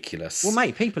ridiculous. Well,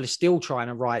 mate, people are still trying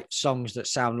to write songs that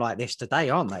sound like this today,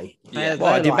 aren't they? Yeah.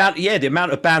 Well, the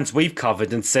amount of bands we've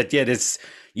covered and said, there's,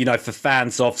 you know, for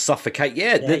fans of Suffocate,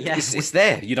 it's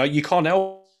there. You know, you can't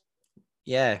help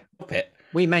it.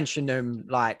 We mention them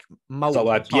like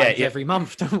multiple times every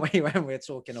month, don't we? When we're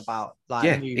talking about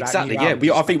like new exactly.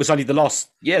 New I think it was only the last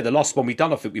one we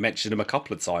done. I think we mentioned them a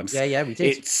couple of times. Yeah, we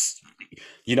did. It's,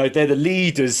 you know, they're the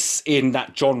leaders in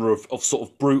that genre of sort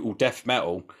of brutal death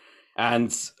metal,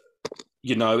 and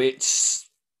you know, it's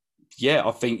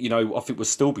I think we'll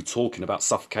still be talking about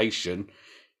Suffocation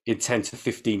in 10 to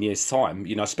 15 years time.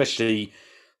 You know, especially,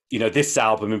 you know, this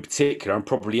album in particular, and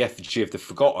probably Effigy of the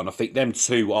Forgotten. I think them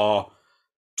two are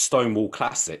Stonewall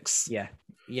classics.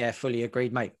 Yeah, fully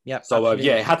agreed, mate. Yeah. So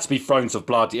it had to be Thrones of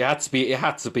Blood. It had to be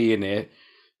in here.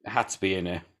 It had to be in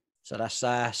here. So that's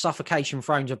Suffocation,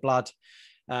 Thrones of Blood.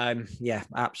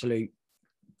 Absolute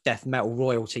death metal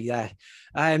royalty there.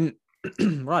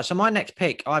 Right. So my next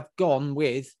pick, I've gone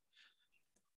with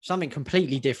something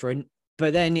completely different,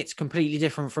 but then it's completely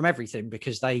different from everything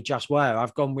because they just were.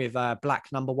 I've gone with Black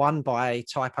Number One by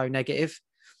Typo Negative.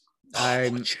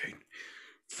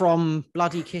 From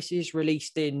Bloody Kisses,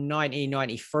 released in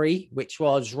 1993, which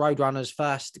was Roadrunner's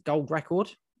first gold record.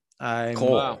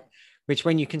 Cool. Wow. Which,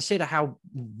 when you consider how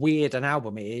weird an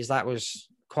album it is, that was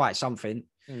quite something.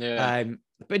 Yeah.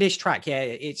 But this track,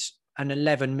 it's an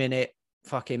 11-minute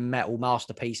fucking metal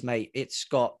masterpiece, mate. It's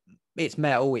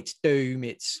metal, it's doom,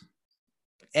 it's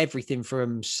everything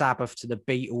from Sabbath to the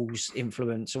Beatles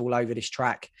influence all over this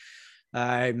track.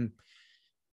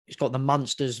 It's got the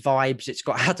Monsters vibes. It's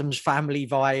got Adam's Family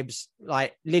vibes.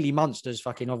 Like Lily Monsters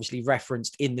fucking obviously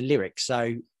referenced in the lyrics.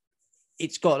 So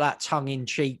it's got that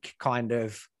tongue-in-cheek kind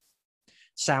of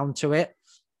sound to it.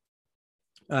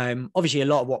 Obviously, a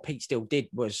lot of what Pete Steele did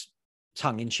was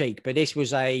tongue-in-cheek, but this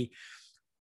was it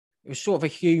was sort of a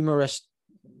humorous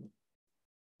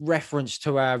reference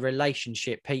to a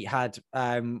relationship Pete had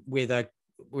with a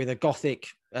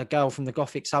girl from the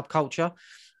Gothic subculture.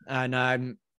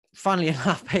 And funnily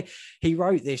enough, he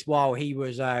wrote this while he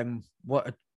was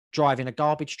driving a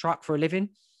garbage truck for a living.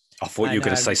 I thought you were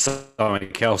going to say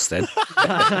something else then.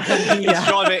 He's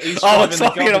driving the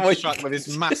garbage truck with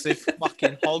his massive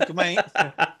fucking hog, mate.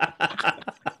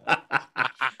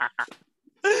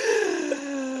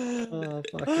 Oh,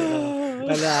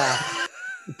 fucking hell.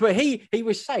 But he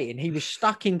was saying he was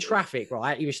stuck in traffic,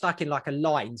 right? He was stuck in like a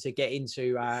line to get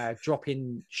into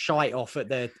dropping shite off at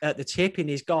the tip in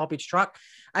his garbage truck.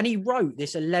 And he wrote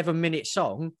this 11-minute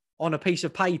song on a piece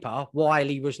of paper while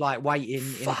he was like waiting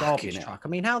in a garbage truck. I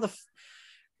mean, how the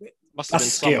must have been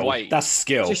some weight. That's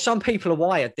skill. Just some people are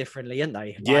wired differently, aren't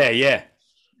they? Yeah.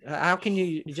 How can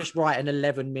you just write an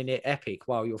 11-minute epic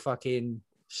while you're fucking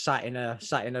sat in a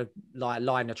like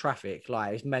line of traffic?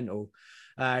 Like, it's mental.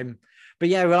 But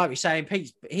yeah, like we're saying,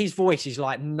 his voice is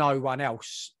like no one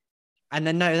else, and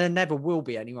there never will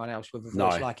be anyone else with a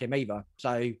voice like him either.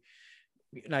 So,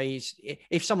 you know,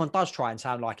 if someone does try and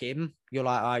sound like him, you're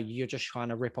like, oh, you're just trying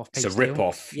to rip off Pete It's a Steele. rip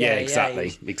off. Yeah,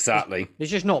 exactly.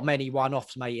 There's just not many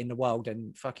one-offs, mate, in the world,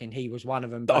 and fucking he was one of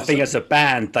them. I think as a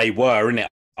band they were, innit?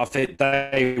 I think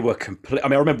they were complete. I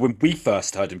mean, I remember when we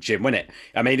first heard him, Jim, wasn't it?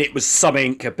 I mean, it was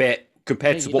something a bit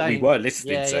compared to what we were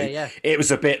listening to. Yeah. It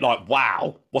was a bit like,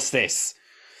 wow, what's this?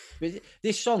 But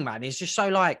this song, man, is just so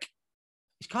like,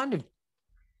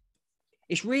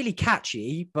 it's really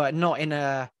catchy, but not in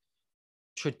a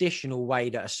traditional way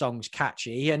that a song's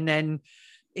catchy. And then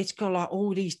it's got like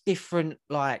all these different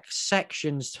like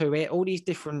sections to it, all these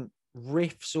different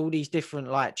riffs, all these different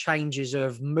like changes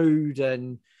of mood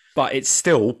and but it's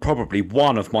still probably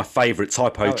one of my favourite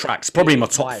Typo tracks. Probably my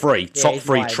top three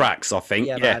tracks, I think.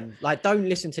 Yeah, man. Like, don't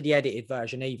listen to the edited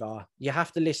version either. You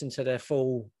have to listen to the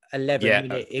full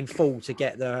 11-minute in full to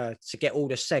get all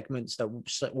the segments that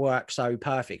work so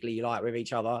perfectly, like, with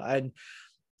each other. And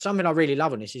something I really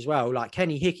love on this as well, like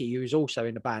Kenny Hickey, who is also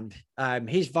in the band,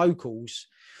 his vocals,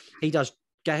 he does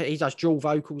dual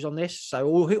vocals on this, so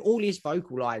all his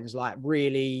vocal lines like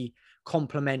really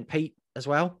complement Pete as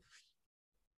well.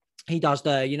 He does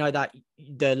the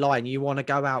line, "You want to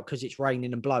go out because it's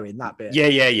raining and blowing," that bit.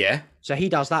 Yeah. So he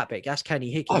does that bit. That's Kenny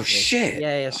Hickey. Oh shit.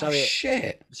 Yeah. So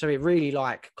it really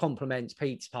like complements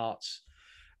Pete's parts.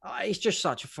 It's just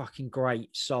such a fucking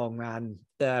great song, man.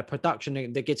 The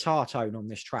production, the guitar tone on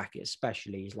this track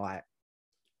especially is like,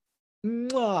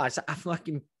 it's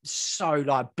fucking so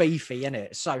like beefy, isn't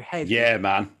it? So heavy. Yeah,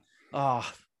 man.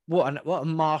 Oh, what a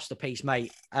masterpiece,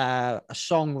 mate. A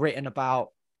song written about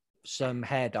some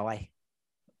hair dye.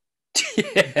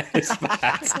 Yeah, it's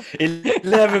mad.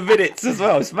 11 minutes as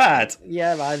well. It's mad.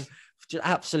 Yeah, man. Just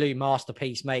absolute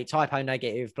masterpiece, mate. Typo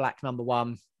Negative, Black number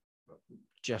 1.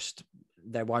 Just,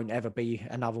 there won't ever be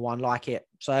another one like it.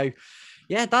 So,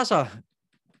 yeah,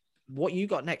 what you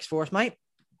got next for us, mate?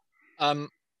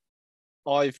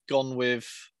 I've gone with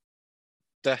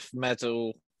death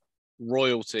metal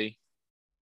royalty.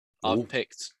 Ooh. I've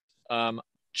picked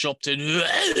Chopped in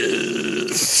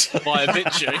by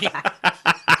Obituary.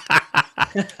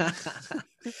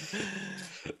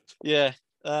 Yeah.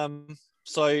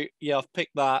 So yeah, I've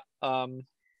picked that.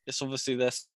 It's obviously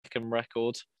their second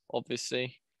record.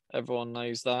 Obviously, everyone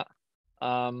knows that.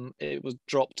 It was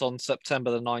dropped on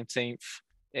September the 19th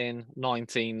in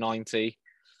 1990.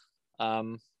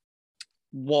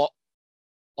 What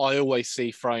I always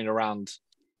see thrown around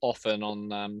often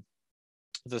on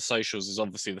the socials is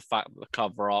obviously the fact that the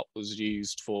cover art was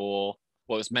used for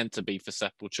what it's meant to be for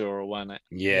Sepultura, wasn't it?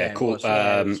 Yeah, cool. It's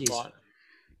mad,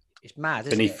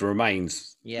 isn't Beneath it? the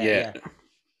Remains. Yeah.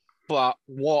 But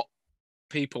what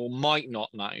people might not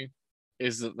know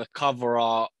is that the cover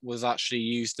art was actually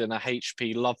used in a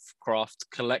HP Lovecraft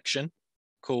collection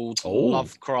called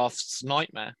Lovecraft's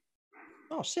Nightmare.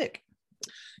 Oh, sick.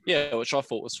 Yeah, which I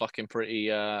thought was fucking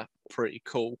pretty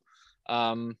cool.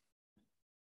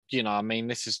 I mean,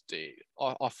 this is,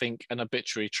 I think an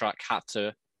Obituary track had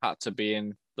to be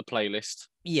in the playlist.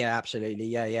 Yeah, absolutely.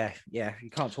 Yeah. You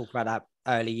can't talk about that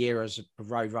early eras of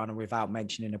Roadrunner without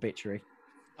mentioning Obituary.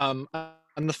 And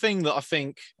the thing that I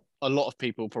think a lot of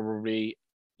people probably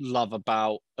love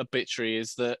about Obituary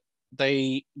is that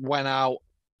they went out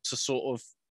to sort of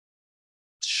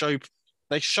show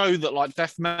that like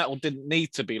death metal didn't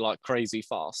need to be like crazy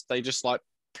fast. They just like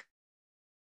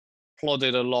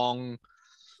plodded along,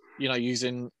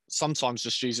 sometimes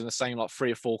just using the same like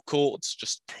 3 or 4 chords,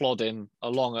 just plodding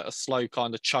along at a slow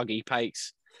kind of chuggy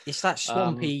pace. It's that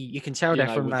swampy, you can tell they're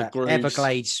from that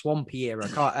Everglades swampy era,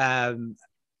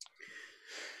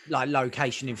 like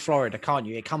location in Florida, can't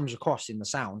you? It comes across in the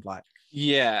sound like.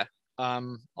 Yeah,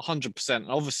 100%.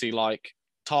 Obviously, like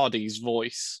Tardy's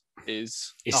voice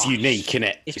is unique, isn't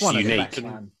it? It's unique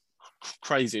and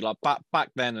crazy. Like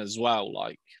back then as well,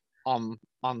 like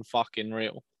unfucking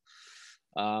real.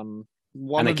 And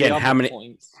again, how many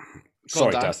points?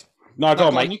 Sorry, Daz. No, go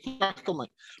on, mate.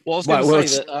 Well, I was going to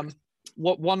say that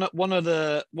one of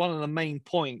the main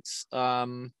points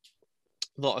that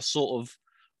I sort of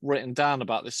written down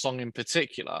about this song in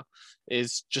particular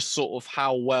is just sort of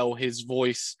how well his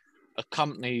voice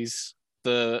accompanies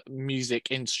the music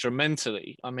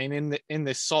instrumentally. I mean, in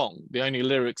this song, the only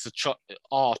lyrics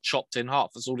are chopped in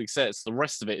half. That's all he says. The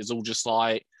rest of it is all just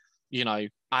like,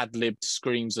 ad-libbed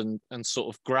screams and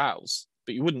sort of growls,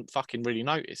 but you wouldn't fucking really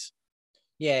notice.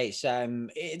 Yeah, it's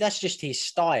that's just his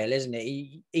style, isn't it?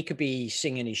 He could be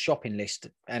singing his shopping list,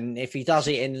 and if he does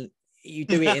it you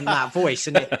do it in that voice,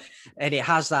 and it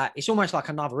has that. It's almost like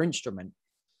another instrument.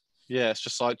 Yeah, it's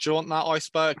just like, do you want that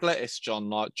iceberg lettuce, John?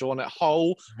 Like, do you want it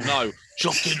whole? No,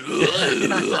 chopped it.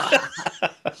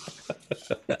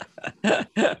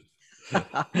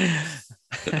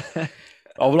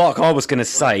 Like I was going to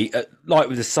say, like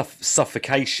with the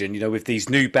suffocation, with these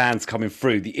new bands coming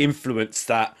through, the influence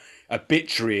that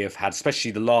Obituary have had,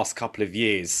 especially the last couple of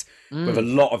years, with a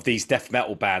lot of these death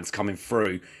metal bands coming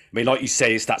through. I mean, like you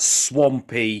say, it's that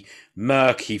swampy,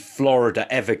 murky Florida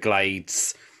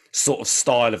Everglades sort of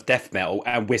style of death metal,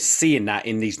 and we're seeing that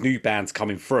in these new bands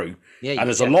coming through. Yeah, and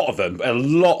there's a lot of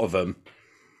them.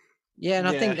 Yeah, and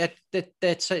I think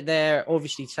that they're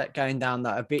obviously going down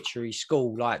that Obituary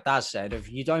school, like Daz said, of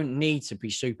you don't need to be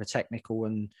super technical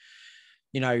and,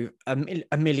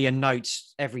 a million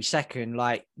notes every second.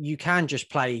 Like, you can just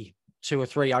play two or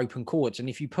three open chords, and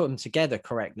if you put them together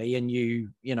correctly, and you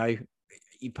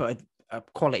put a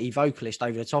quality vocalist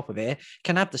over the top of it,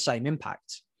 can have the same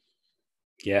impact.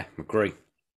 Yeah, agree.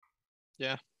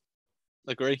 Yeah,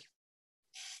 agree.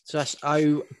 So that's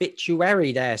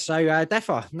Obituary there. So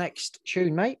Deffa, next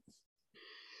tune, mate.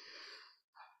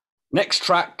 Next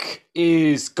track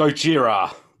is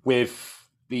Gojira with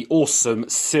the awesome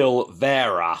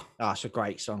Silvera. Oh, it's a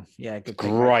great song. Yeah, good pick,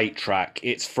 great track.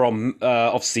 It's from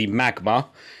obviously Magma,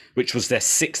 which was their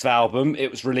 6th album.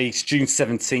 It was released June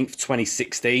 17th,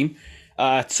 2016.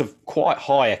 To quite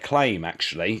high acclaim,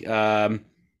 actually.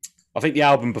 I think the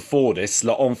album before this,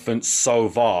 L'Enfant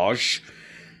Sauvage,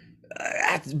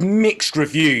 had mixed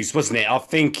reviews, wasn't it? I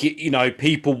think,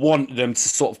 people wanted them to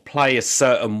sort of play a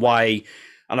certain way.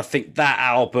 And I think that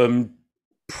album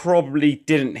probably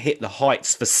didn't hit the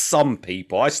heights for some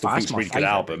people. I still think it's a really good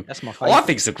album. That's my favorite. I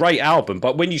think it's a great album,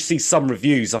 but when you see some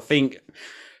reviews, I think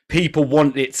people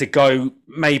want it to go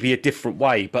maybe a different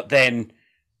way. But then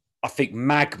I think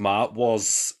Magma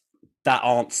was that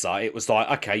answer. It was like,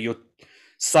 okay, you're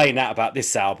saying that about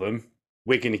this album,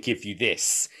 we're going to give you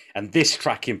this. And this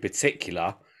track in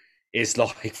particular is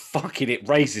like, fucking, it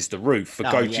raises the roof for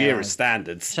Gojira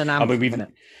standards. It's an anthem, isn't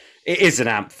it? It is an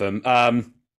anthem. For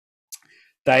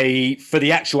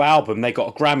the actual album, they got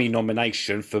a Grammy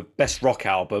nomination for Best Rock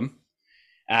Album.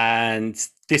 And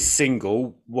this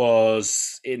single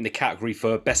was in the category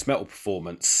for Best Metal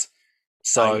Performance.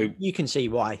 So you can see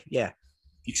why, yeah.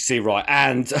 You can see right.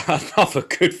 And another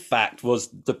good fact was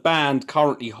the band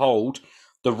currently hold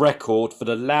the record for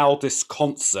the loudest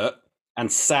concert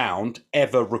and sound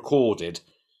ever recorded.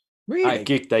 Really? At a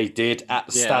gig they did at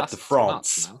the Stade de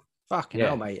France. Fucking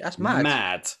hell, mate. That's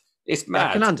mad. It's mad.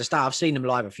 I can understand. I've seen them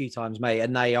live a few times, mate,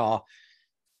 and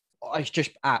it's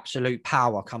just absolute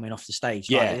power coming off the stage.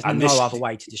 Yeah. Like, there's no other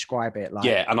way to describe it. Like,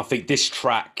 yeah, and I think this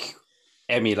track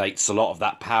emulates a lot of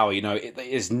that power.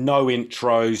 There's no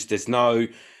intros, there's no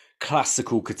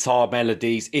classical guitar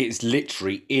melodies. It's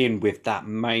literally in with that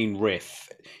main riff.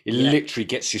 It literally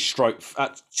gets you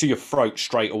to your throat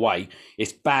straight away.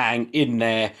 It's bang in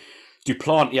there.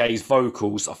 Duplantier's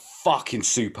vocals are fucking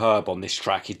superb on this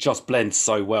track. It just blends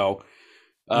so well.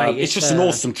 Mate, it's just an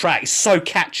awesome track. It's so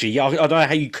catchy. I don't know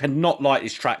how you cannot like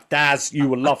this track. Daz, you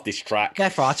will love this track.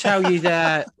 Therefore, I'll tell you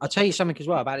something as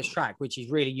well about this track, which is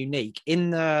really unique.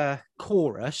 In the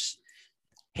chorus,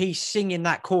 he's singing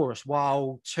that chorus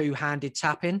while two-handed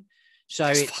tapping. So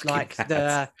it's like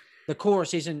mad. The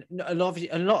chorus isn't a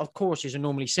lot of choruses are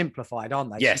normally simplified,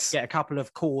 aren't they? Yes. So you get a couple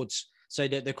of chords so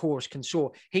that the chorus can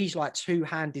soar. He's like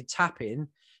two-handed tapping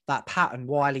that pattern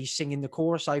while he's singing the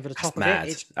chorus over the top of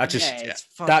it.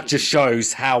 That just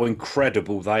shows how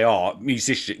incredible they are,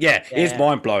 musicians. Yeah, it's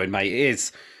mind-blowing, mate. It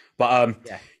is. But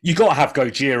you got to have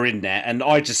Gojira in there. And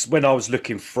when I was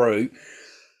looking through,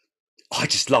 I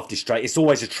just love this track. It's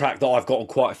always a track that I've got on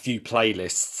quite a few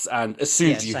playlists. And as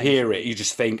soon as you hear it, you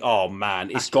just think, oh,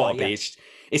 man, it's got to be.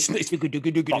 It's like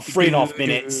 3.5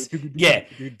 minutes. Yeah.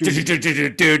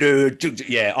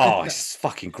 Yeah. Oh, it's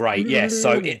fucking great. Yeah.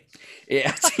 So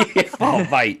oh,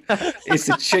 mate.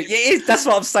 It's that's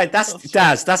what I'm saying.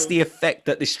 That's the effect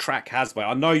that this track has, mate.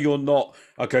 I know you're not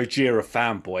a Gojira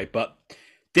fanboy, but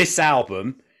this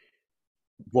album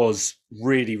was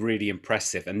really, really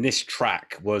impressive. And this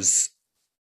track was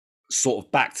sort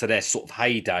of back to their sort of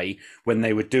heyday when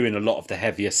they were doing a lot of the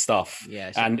heavier stuff.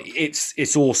 Yeah, and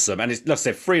it's awesome. And it's, like I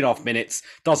said, 3.5 minutes,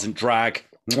 doesn't drag.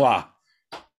 Mwah.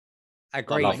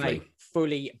 Agreed, mate.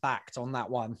 Fully backed on that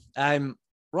one.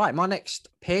 Right, my next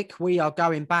pick, we are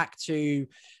going back to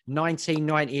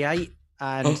 1998,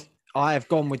 and I have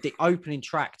gone with the opening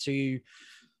track to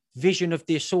Vision of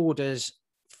Disorder's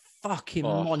fucking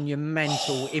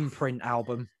monumental Imprint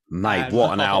album. Mate,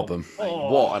 what an album.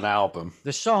 What an album.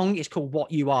 The song is called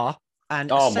What You Are. And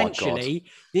essentially,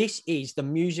 this is the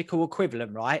musical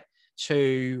equivalent, right,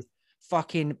 to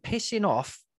fucking pissing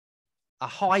off a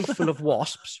hive full of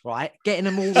wasps, right, getting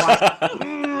them all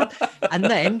like, and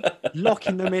then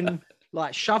locking them in,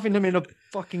 like shoving them in a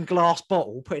fucking glass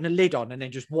bottle, putting a lid on, and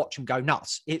then just watch them go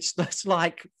nuts. It's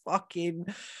like fucking...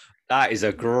 That is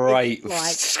a great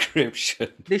description.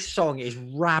 This song is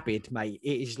rabid, mate.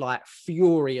 It is like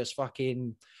furious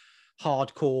fucking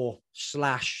hardcore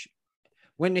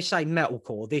 / when they say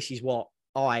metalcore, this is what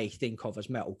I think of as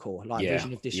metalcore, like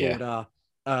Vision of Disorder,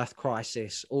 Earth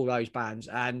Crisis, all those bands.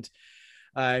 And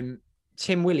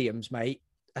Tim Williams, mate,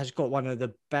 has got one of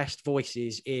the best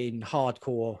voices in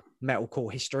hardcore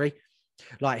metalcore history.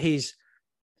 Like his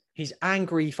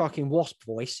angry fucking wasp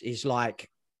voice is like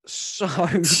so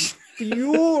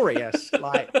furious,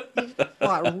 like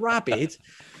rabid.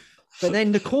 But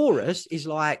then the chorus is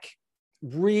like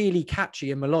really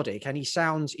catchy and melodic, and he's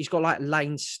got like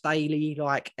Lane Staley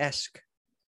like esque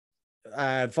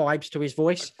vibes to his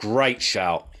voice. Great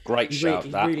shout.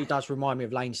 He really does remind me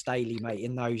of Lane Staley, mate,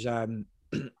 in those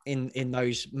in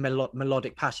those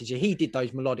melodic passages. He did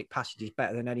those melodic passages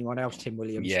better than anyone else, Tim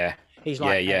Williams. Yeah. He's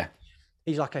like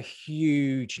he's like a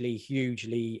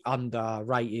hugely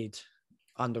underrated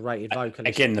vocalist.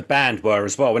 Again, the band were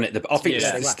as well, wasn't it? I think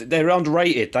they're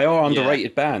underrated. They are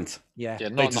underrated band. Yeah.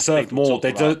 They deserve more.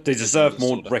 They deserve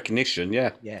more recognition.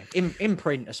 Yeah. Yeah.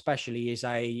 Imprint especially is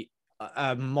a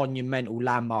monumental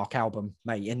landmark album,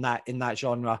 mate, in that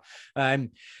genre.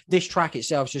 This track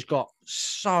itself just got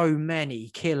so many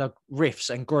killer riffs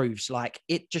and grooves. Like,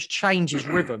 it just changes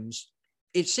rhythms.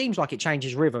 It seems like it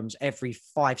changes rhythms every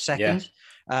 5 seconds.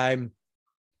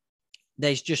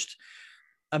 There's just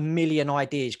a million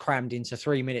ideas crammed into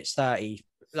 3 minutes 30.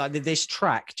 Like, this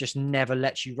track just never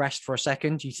lets you rest for a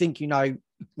second. You think you know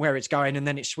where it's going, and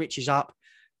then it switches up,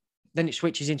 then it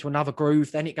switches into another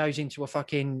groove, then it goes into a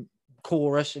fucking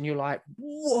chorus, and you're like,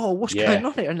 whoa, what's going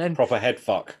on here? And then proper head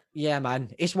fuck. Yeah,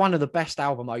 man, it's one of the best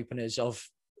album openers I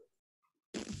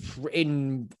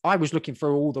was looking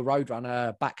through all the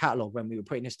Roadrunner back catalogue when we were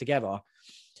putting this together,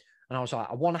 and I was like,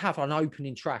 I want to have an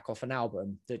opening track off an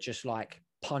album that just like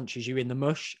punches you in the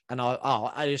mush. And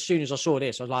as soon as I saw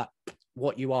this, I was like,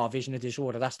 What You Are, Vision of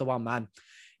Disorder, that's the one, man.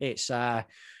 It's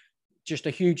just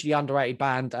a hugely underrated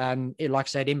band, and like I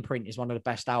said, Imprint is one of the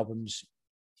best albums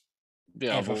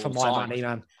ever for my money,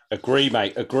 man. Agree,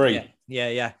 mate. Agree.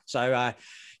 Yeah. So,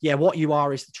 What You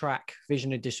Are is the track.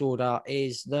 Vision of Disorder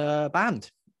is the band.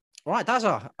 All right,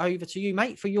 Dazza, over to you,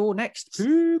 mate, for your next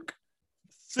pick.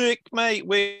 Sick, mate.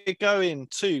 We're going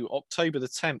to October the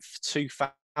 10th,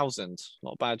 2000.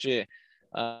 Not a bad year.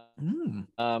 I've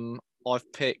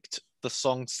picked the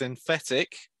song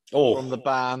Synthetic from the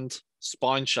band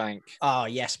Spineshank. Oh,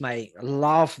 yes, mate.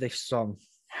 Love this song.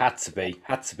 Had to be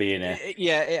in it.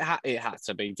 It had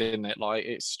to be, didn't it? Like,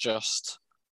 it's just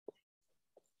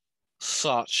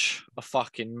such a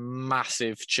fucking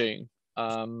massive tune.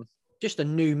 Just a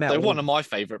new metal. They're one of my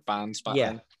favourite bands back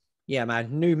then. Yeah,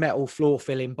 man. New metal floor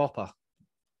filling bopper.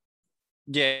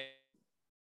 Yeah.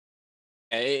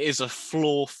 It is a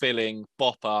floor filling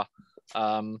bopper.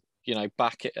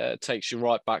 It takes you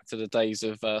right back to the days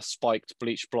of spiked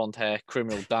bleached blonde hair,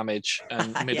 Criminal Damage,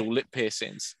 and middle lip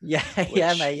piercings.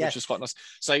 Mate. Which is quite nice.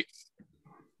 So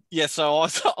I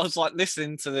was like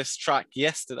listening to this track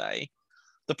yesterday.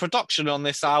 The production on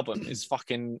this album is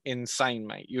fucking insane,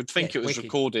 mate. You'd think it was wicked.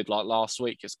 Recorded like last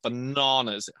week. It's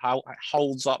bananas. How it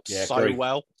holds up so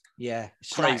well. Yeah,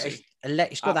 it's crazy.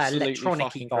 It's got that electronic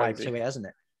vibe to it, hasn't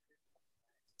it?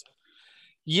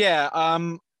 Yeah. I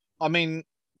mean,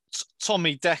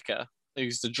 Tommy Decker,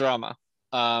 who's the drummer,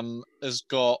 has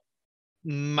got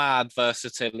mad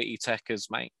versatility techers,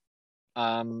 mate.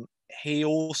 He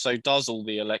also does all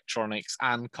the electronics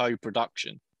and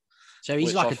co-production. So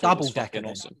he's like a double decker.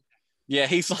 Awesome. Yeah,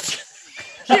 he's like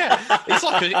he's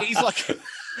like a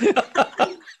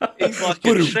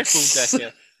triple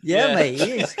decker. Yeah, mate,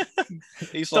 he is.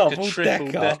 He's like a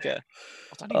triple decker.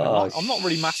 I'm not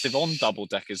really massive on double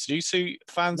deckers. Do you two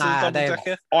fans of double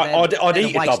decker? I'd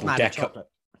eat a double decker.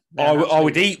 I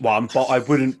would eat one, but I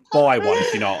wouldn't buy one,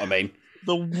 if you know what I mean.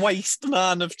 The waste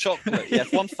man of chocolate. Yeah,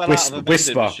 if one fell out of a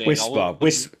vending machine, Whisper's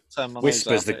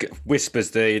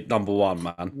the number one,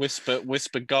 man.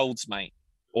 Whisper Gold's, mate.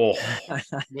 Oh,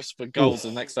 Whisper Gold's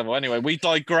the next level. Anyway, we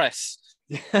digress.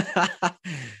 This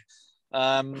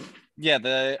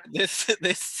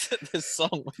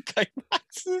song. We're going back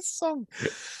to this song.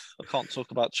 I can't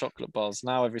talk about chocolate bars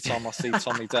now. Every time I see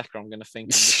Tommy Decker, I'm going to think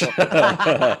of the chocolate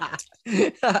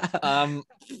bar.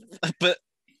 But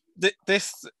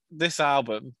this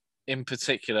album in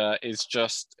particular is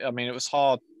just. I mean, it was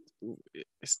hard.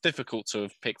 It's difficult to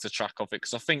have picked a track off it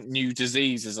because I think New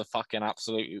Disease is a fucking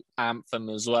absolute anthem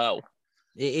as well.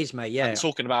 It is, mate. Yeah. And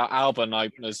talking about album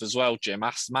openers as well, Jim.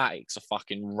 Asthmatic's a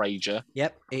fucking rager.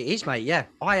 Yep, it is, mate. Yeah,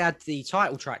 I had the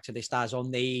title track to this Daz on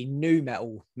the new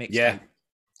metal mixtape.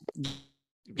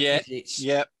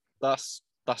 Yeah. That's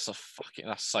so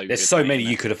good. There's so many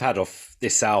you could have had off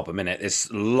this album, innit? There's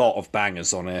a lot of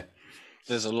bangers on it.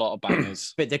 There's a lot of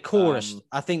bangers. But the chorus,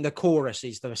 I think the chorus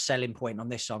is the selling point on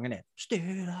this song, isn't it?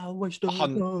 Still always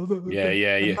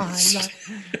Yeah.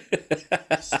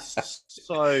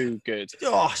 So good.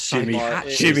 Oh,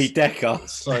 Jimmy Decker.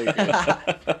 So good.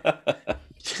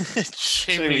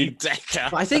 Jimmy Decker.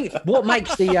 But I think what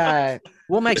makes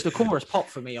the chorus pop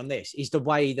for me on this is the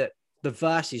way that the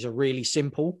verses are really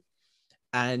simple,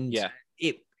 and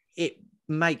it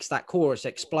makes that chorus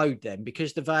explode then,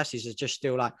 because the verses are just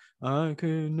still like, I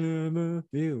can never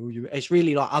feel you. It's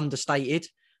really like understated.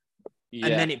 Yeah.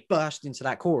 And then it bursts into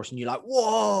that chorus and you're like,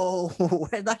 whoa,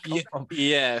 where'd that come from?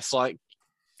 Yeah, it's like,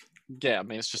 yeah, I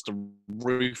mean, it's just a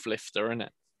roof lifter, isn't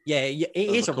it? Yeah, it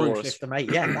Of is the a roof chorus. lifter,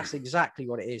 mate. Yeah, that's exactly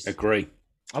what it is. Agree.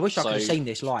 I wish I could have So- seen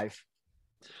this live.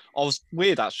 I was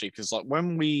weird actually, because like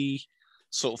when we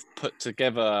sort of put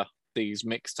together these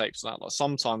mixtapes and that, like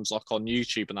sometimes like on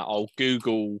YouTube and that, I'll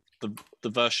Google the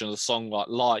version of the song like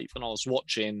live, and I was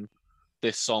watching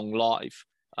this song live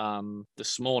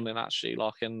this morning actually,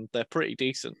 like, and they're pretty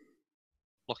decent.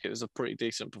 Like it was a pretty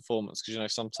decent performance, because you know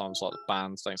sometimes like the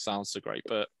bands don't sound so great,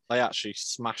 but they actually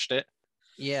smashed it.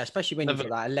 Yeah, especially when Never- you've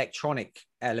got that electronic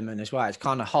element as well. It's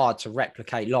kind of hard to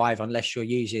replicate live unless you're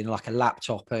using like a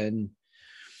laptop and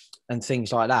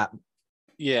things like that.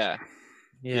 Yeah,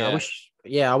 Yeah,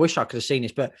 Yeah. I wish I could have seen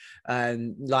this, but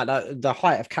like the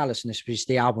Height of Callousness was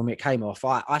the album it came off.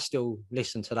 I still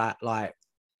listen to that like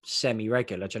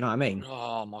semi-regular. Do you know what I mean?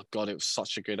 oh my god, it was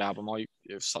such a good album.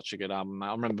 It was such a good album, man.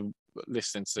 I remember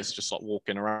listening to this just like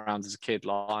walking around as a kid,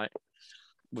 like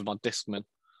with my Discman.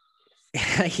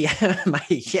 Yeah,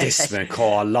 mate. Yeah. Discman,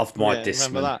 oh, I loved my Yeah, Discman.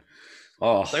 remember that?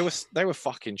 Oh, They were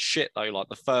fucking shit though. Like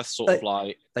the first sort of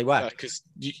like, They were. because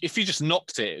if you just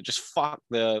knocked it, it just fuck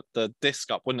the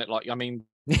disc up, wouldn't it? Like, I mean,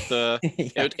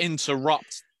 it would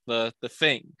interrupt the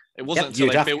thing. It wasn't Yep, until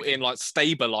you'd they have- built in like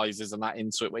stabilizers and that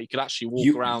into it, where you could actually walk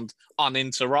You- around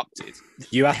uninterrupted.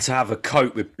 you had to have a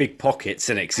coat with big pockets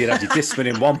in it, because you'd have your Discman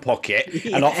in one pocket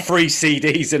and like 3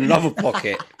 CDs in another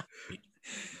pocket.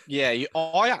 Yeah,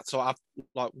 I had to have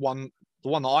like the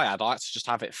one that I had to just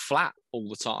have it flat all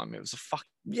the time. It was a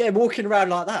Yeah, walking around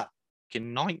like that.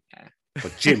 fucking nightmare.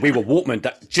 But Jim, we were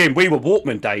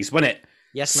Walkman days, wasn't it?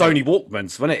 Yes, mate. Sony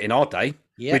Walkmans, wasn't it, in our day?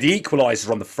 Yeah, With the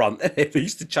equalizer on the front. They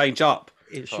used to change up.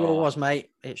 it sure was, mate.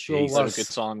 It sure Jesus. They were was. good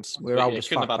times. We're But old you as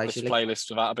couldn't fuck, have had this basically. playlist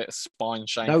without a bit of spine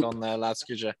shank Nope. on there, lads,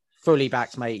 could you? Fully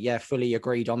backed, mate. Yeah, fully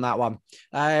agreed on that one.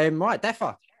 Right,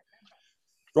 Deffa.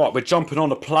 Right, we're jumping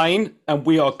on a plane and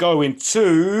we are going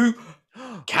to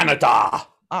Canada.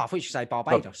 I thought you should say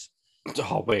Barbados.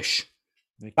 Oh, I wish.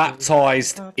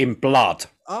 Baptized in Blood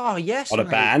Oh, yes, on a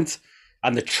mate. band.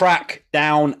 And the track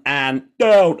Down and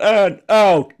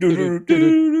Out.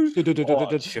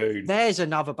 What a tune. There's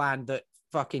another band that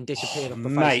fucking disappeared off the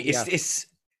face Mate, of the earth. it's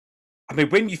I mean,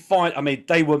 when you find, I mean,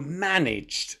 they were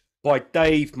managed by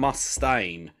Dave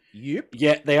Mustaine, Yep.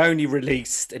 yet they only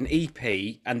released an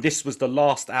EP, and this was the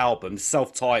last album,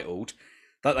 self-titled,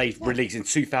 that they released in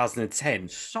 2010.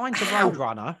 Signed to Ow.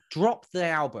 Roadrunner, dropped the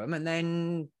album, and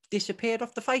then disappeared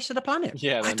off the face of the planet.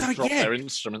 Yeah, I then don't- drop yeah. their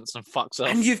instruments and fucks off.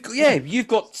 And you've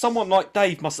got someone like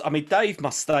Dave Mustaine. I mean, Dave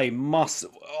Mustaine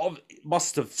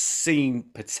must have seen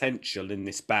potential in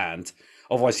this band.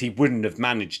 Otherwise, he wouldn't have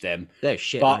managed them. They're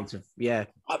shit. But- loads of, yeah.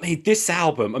 I mean, this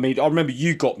album. I mean, I remember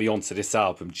you got me onto this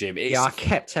album, Jim. It's, Yeah, I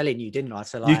kept telling you, didn't I?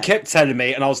 So, you like, kept telling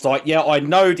me, and I was like, "Yeah, I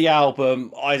know the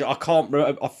album. I can't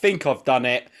remember. I think I've done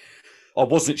it. I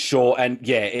wasn't sure." And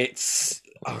yeah, it's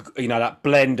that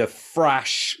blend of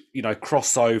thrash,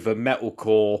 crossover,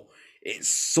 metalcore. It's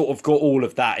sort of got all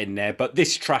of that in there. But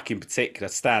this track in particular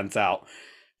stands out.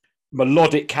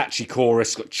 Melodic, catchy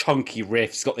chorus, got chunky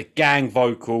riffs, got the gang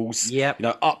vocals. Yep.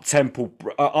 Up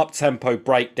tempo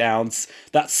breakdowns.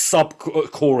 That sub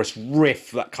chorus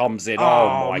riff that comes in.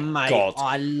 Oh, my mate, god!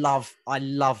 I love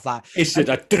that. It's just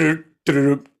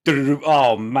a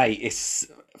oh mate, it's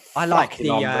I like fucking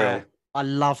the unreal. I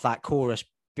love that chorus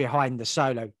behind the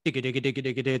solo.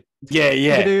 Yeah,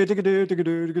 yeah. It's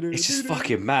It's just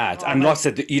fucking mad. Oh, And mate. like I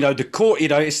said, the chorus,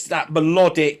 it's that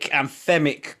melodic,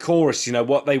 anthemic chorus,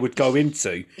 what they would go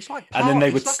into. It's like And then they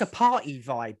it's would like a party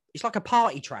vibe. It's like a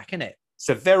party track, isn't it? It's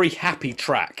a very happy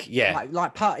track. Yeah.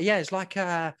 Like party. Yeah, it's like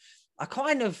a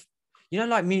kind of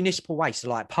like Municipal Waste,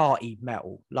 like party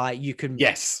metal. Like you can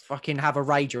Yes. fucking have a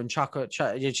rager and chuck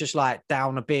it's just like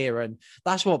down a beer, and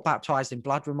that's what Baptized in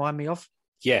Blood remind me of.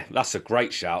 Yeah, that's a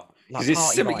great shout. Like Because it's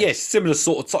party similar, vibes. similar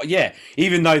sort of, yeah.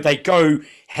 Even though they go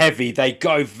heavy, they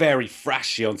go very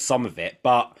thrashy on some of it,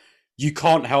 but you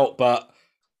can't help but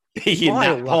be in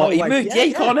Smile that the whole party way. mood. Yeah, Yeah,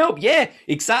 you yeah. can't help. Yeah,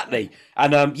 exactly.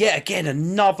 And again,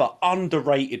 another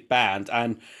underrated band,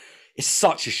 and it's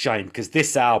such a shame because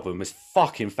this album is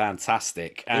fucking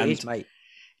fantastic. And It is, mate.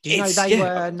 Did you know it's- they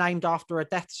yeah. were named after a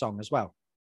death song as well?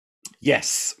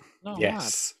 yes, Oh,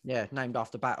 yes. Yeah, named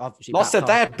after obviously. Like I said,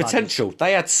 they had Baptized in Blood. potential.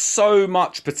 They had so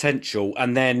much potential,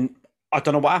 and then I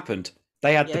don't know what happened.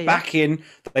 They had Yeah, the yeah. backing.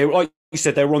 They were, like you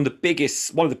said, they were on one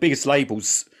of the biggest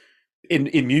labels in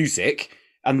music,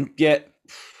 and yet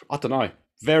I don't know.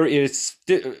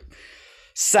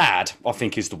 sad, I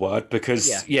think is the word,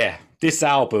 because Yeah. this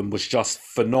album was just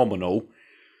phenomenal.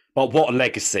 But what a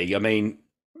legacy! I mean,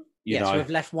 you So know, we've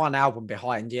left one album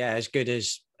behind. Yeah, as good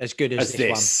as as this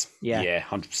this, one. Yeah,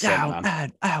 100%, down man.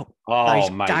 and out. Oh,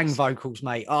 Those mate, gang vocals,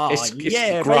 mate. Oh, it's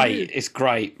yeah, great. baby. It's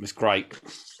great. It's great.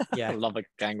 I Yeah. love a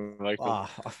gang vocal. Oh,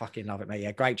 I fucking love it, mate.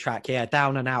 Yeah, great track. Yeah,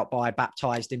 Down and Out by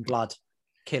Baptized in Blood.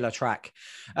 Killer track.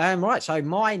 Right, so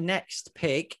my next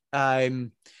pick, I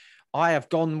have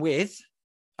gone with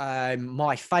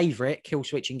my favourite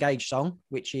Killswitch Engage song,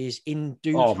 which is In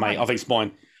Due Oh, Time. mate, I think it's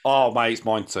mine. Oh, mate, it's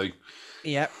mine too.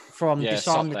 Yeah, from Yeah, it's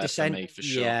Disarm up the there for Descent. me, for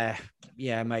sure.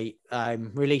 Yeah, mate.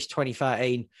 Released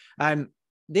 2013.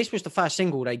 This was the first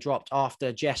single they dropped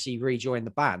after Jesse rejoined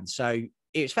the band. So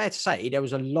it's fair to say there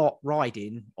was a lot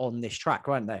riding on this track,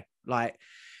 weren't there? Like,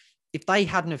 if they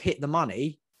hadn't have hit the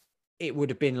money, it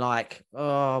would have been like,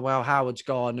 oh, well, Howard's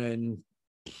gone and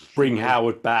Bring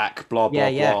Howard back, blah, blah,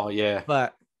 blah. Yeah.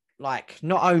 But like,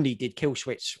 not only did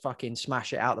Killswitch fucking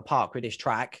smash it out the park with this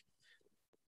track,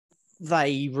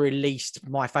 they released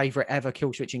my favorite ever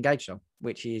Killswitch Engage song,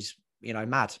 which is,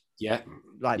 mad. Yeah.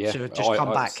 Like, Yeah. to just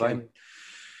come back. And,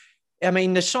 I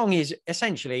mean, the song is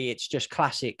essentially, it's just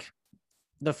classic.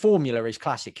 The formula is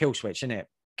classic Killswitch, isn't it?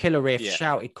 Killer riff,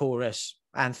 shouted chorus,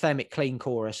 anthemic clean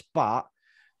chorus, but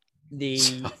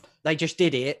they just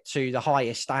did it to the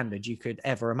highest standard you could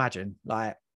ever imagine.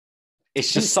 Like,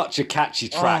 it's just such a catchy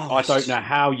track. I don't know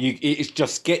how it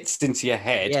just gets into your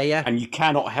head, and you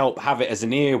cannot help have it as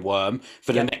an earworm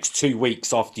for the next 2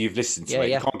 weeks after you've listened to it.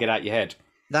 You can't get out your head.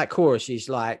 That chorus is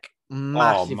like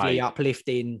massively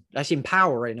uplifting. That's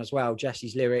empowering as well.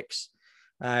 Jesse's lyrics,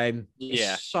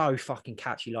 it's so fucking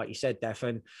catchy, like you said, Def,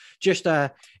 and just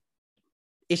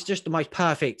it's just the most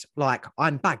perfect, like,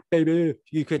 I'm back, baby,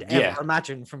 you could ever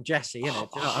imagine from Jesse, isn't it?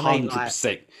 Do you know what I mean?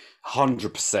 100%.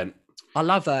 100%. I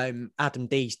love Adam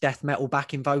D's death metal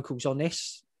backing vocals on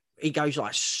this. He goes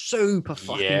like super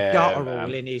fucking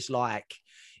guttural in his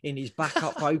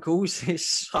backup vocals.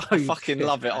 It's so I fucking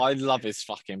love it. I love his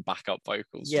fucking backup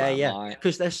vocals.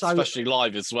 Because they're so, especially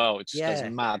live as well. It just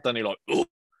goes mad. Then he like, ooh.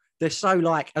 They're so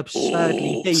like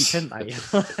absurdly deep, aren't they?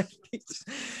 It's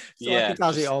like he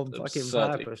does it on fucking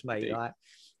purpose, mate. Deep. Like,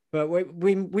 but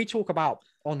we talk about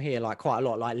on here like quite a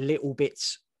lot, like little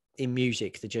bits in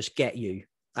music that just get you.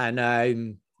 And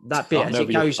that bit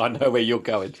I know where you're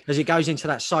going. As it goes into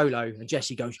that solo, and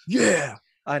Jesse goes, yeah.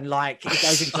 And like it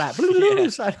goes into that,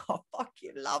 so I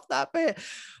fucking love that bit.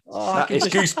 It's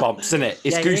goosebumps, isn't it?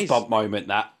 It's goosebump moment,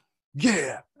 that.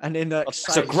 Yeah. And then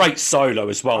it's a great solo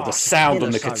as well. The sound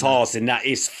on the guitars in that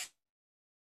is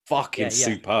fucking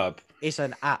superb. It's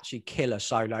an absolute killer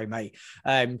solo, mate.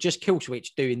 Just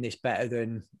Killswitch doing this better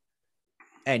than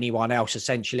anyone else,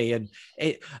 essentially. And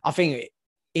I think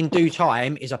In Due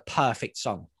Time is a perfect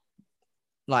song.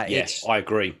 Like, yes, I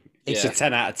agree. It's a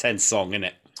 10 out of 10 song, isn't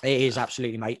it? It is,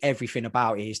 absolutely, mate. Everything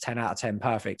about it is 10 out of 10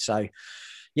 perfect. So,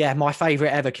 yeah, my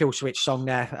favourite ever Killswitch song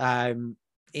there,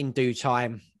 In Due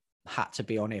Time, had to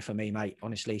be on here for me, mate,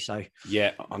 honestly. So,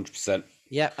 yeah, 100%.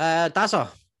 Yeah, Dazza,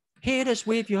 hit us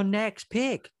with your next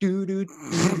pick. I've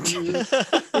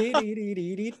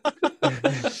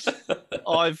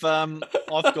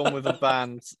gone with a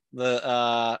band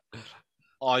that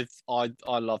I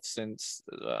love since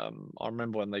I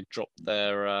remember when they dropped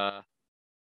their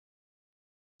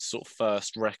sort of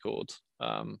first record,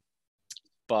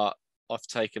 but I've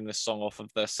taken this song off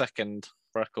of their second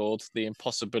record, The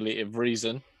Impossibility of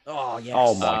Reason. Oh yes!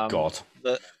 Oh my god!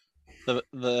 The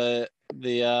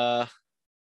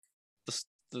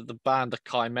band are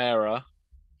Chimera,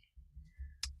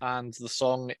 and the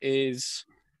song is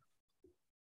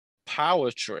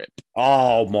Power Trip.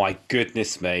 Oh my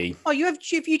goodness me! Oh, have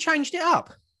you changed it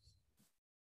up?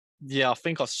 Yeah, I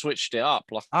think I switched it up.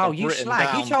 Like, oh, you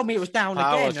slag! You told me it was Down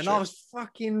Again, and I was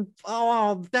fucking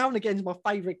Down Again's my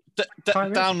favourite.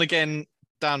 Down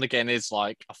Again is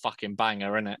like a fucking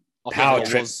banger, isn't it? Power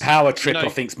Trip, I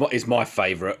think is my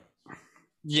favourite.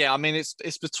 Yeah, I mean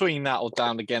it's between that or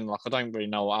Down Again. Like, I don't really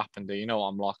know what happened there. You know what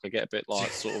I'm like? I get a bit like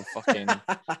sort of fucking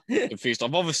confused.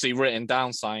 I've obviously written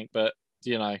down something, but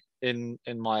in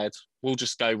my head, we'll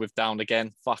just go with Down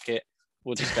Again. Fuck it,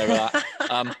 we'll just go with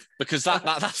that. Because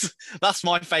that's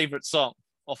my favourite song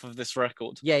off of this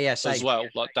record. Yeah, same. As well,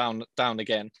 like Down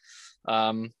Again.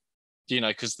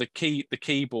 Because the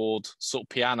keyboard sort of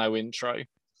piano intro.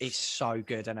 It's so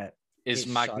good, isn't it? It's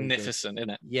magnificent,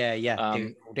 isn't it? Yeah.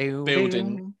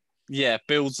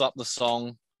 Builds up the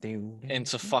song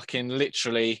into fucking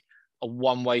literally a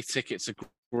one-way ticket to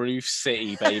Groove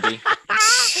City, baby.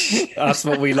 That's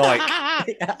what we like.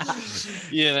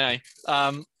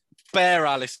 Bare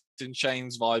Alice in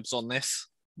Chains vibes on this.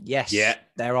 Yes,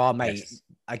 there are, mate. Yes.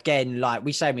 again, like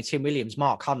we say with Tim Williams,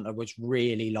 Mark Hunter was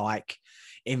really like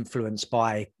influenced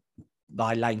by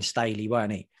Lane Staley,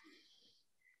 weren't he?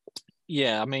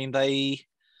 Yeah, I mean, they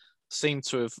seem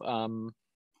to have,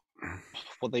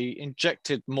 they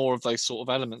injected more of those sort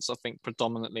of elements, I think,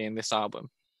 predominantly in this album.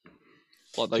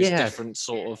 Like those different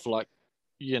sort of like,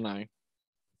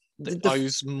 it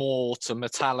owes more to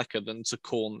Metallica than to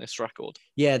Korn, this record.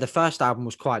 Yeah, the first album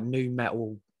was quite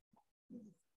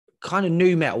kind of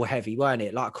new metal heavy, weren't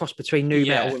it? Like a cross between new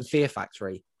metal and Fear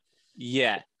Factory.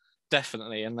 Yeah,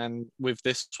 definitely. And then with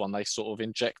this one, they sort of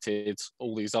injected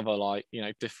all these other like,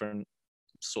 different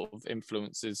sort of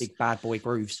influences. Big bad boy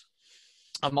grooves.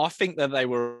 I think that they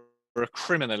were a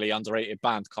criminally underrated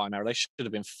band, Chimera. They should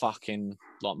have been fucking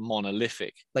like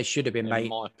monolithic. They should have been, mate. In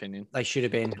my opinion. They should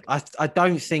have been. I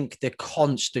don't think the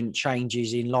constant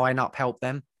changes in lineup helped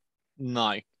them.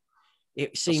 No.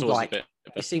 It seemed like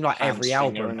every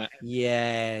album.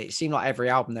 Yeah, it seemed like every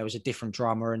album there was a different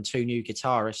drummer and 2 new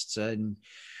guitarists. And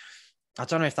I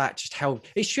don't know if that just held.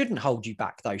 It shouldn't hold you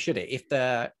back though, should it? If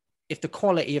the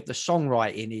quality of the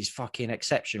songwriting is fucking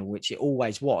exceptional, which it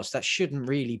always was, that shouldn't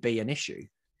really be an issue.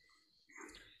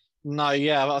 No,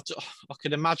 yeah, I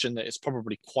could imagine that it's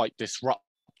probably quite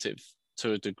disruptive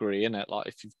to a degree, isn't it? Like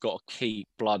if you've got to keep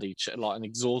bloody like an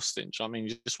exhausting. I mean,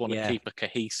 you just want to keep a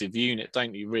cohesive unit,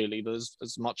 don't you? Really,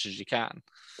 as much as you can.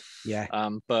 Yeah.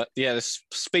 But yeah, there's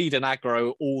speed and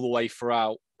aggro all the way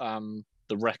throughout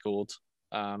the record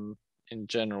in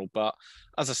general. But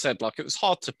as I said, like it was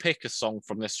hard to pick a song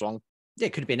from this one. Yeah,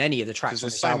 it could have been any of the tracks.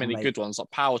 There's so many good ones. Like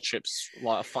Power Trip's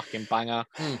like a fucking banger.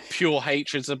 Pure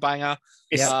Hatred's a banger.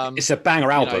 It's a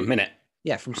banger album, isn't it?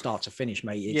 Yeah, from start to finish,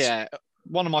 mate. Yeah.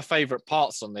 One of my favourite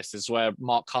parts on this is where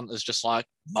Mark Hunter's just like,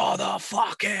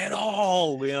 motherfucking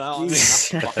all, what I mean? That's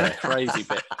fucking crazy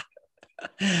bit.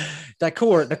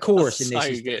 The chorus in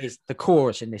this the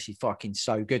chorus in this is fucking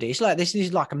so good. It's like this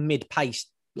is like a mid-paced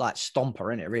like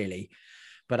stomper, isn't it? Really,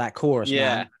 but that chorus,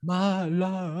 man, my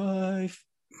life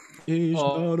is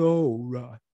not all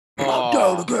right. Well,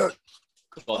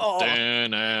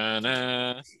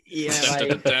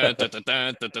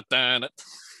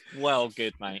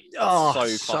 good, mate. Oh, so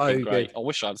fucking great. Good. I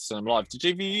wish I'd seen him live. Did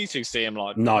you two see him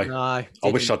live? No. I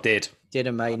wish I did.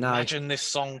 Didn't, mate. No. Imagine this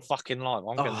song fucking live.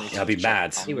 I'd be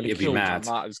mad. You'd be mad.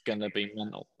 That is going to be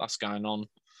mental. That's going on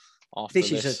after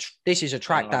this is a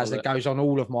track that goes on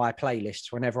all of my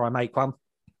playlists whenever I make one.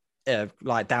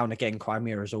 Like Down Again,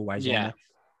 Chimera is always on there.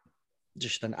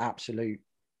 Just an absolute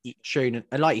tune.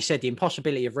 And like you said, the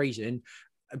Impossibility of Reason,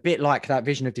 a bit like that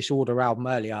Vision of Disorder album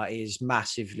earlier, is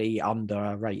massively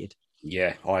underrated.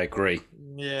 Yeah, I agree.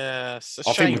 Yeah,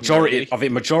 I think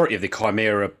majority of the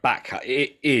Chimera back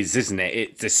it is, isn't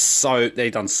it? They were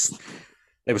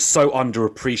so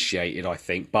underappreciated, I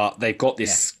think, but they've got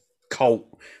this cult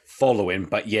following.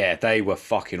 But yeah, they were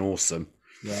fucking awesome.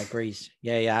 Yeah, agrees.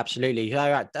 Yeah, absolutely. All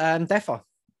right, Deffa,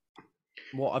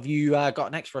 what have you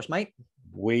got next for us, mate?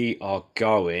 We are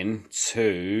going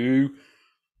to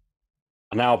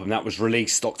an album that was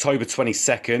released October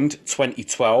 22nd,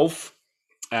 2012.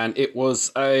 And it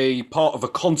was a part of a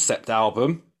concept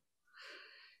album,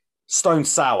 Stone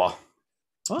Sour,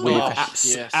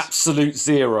 with Absolute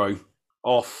Zero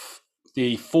off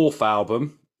the 4th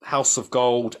album, House of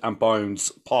Gold and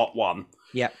Bones, Part 1.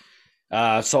 Yep.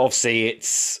 So obviously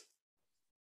it's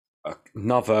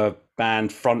another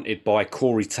band fronted by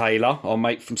Corey Taylor, our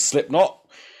mate from Slipknot.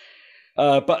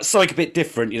 But something a bit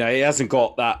different, it hasn't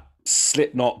got that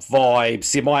Slipknot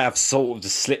vibes. It might have sort of the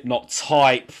Slipknot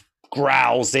type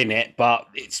growls in it, but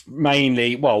it's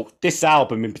mainly, this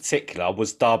album in particular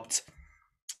was dubbed,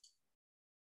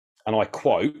 and I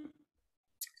quote,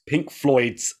 Pink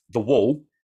Floyd's The Wall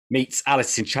meets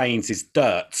Alice in Chains'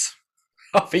 Dirt.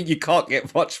 I think you can't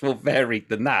get much more varied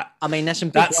than that. I mean, there's some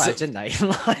big words, isn't they?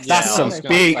 That's some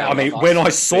big. I mean, when I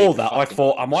saw that, I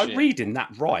thought, am I reading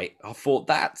that right? I thought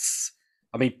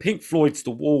Pink Floyd's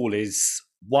The Wall is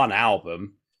one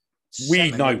album.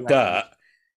 We know Dirt.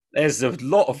 There's a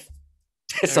lot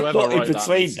in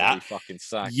between that.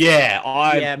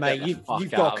 Yeah, mate, you've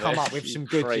got to come up with some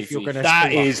good if you're going to.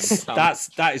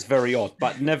 That is very odd,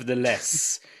 but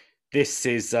nevertheless, this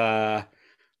is.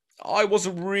 I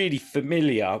wasn't really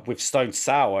familiar with Stone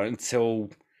Sour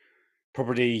until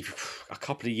probably a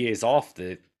couple of years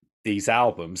after these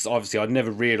albums. Obviously, I'd never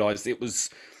realised it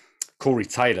was Corey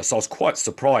Taylor, so I was quite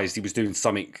surprised he was doing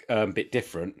something a bit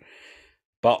different.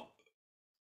 But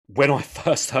when I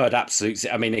first heard Absolute,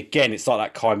 I mean, again, it's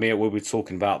like that Chimera where we're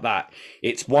talking about that.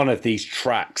 It's one of these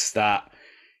tracks that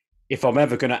if I'm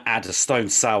ever going to add a Stone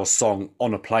Sour song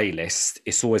on a playlist,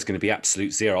 it's always going to be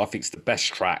Absolute Zero. I think it's the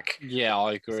best track. Yeah,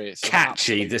 I agree. It's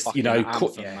catchy. This, you know,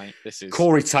 anthem, mate. This is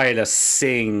Corey Taylor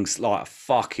sings like a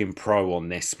fucking pro on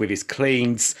this with his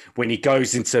cleans. When he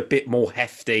goes into a bit more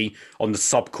hefty on the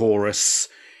sub chorus,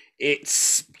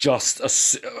 it's just a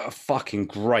fucking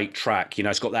great track. You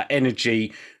know, it's got that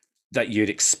energy that you'd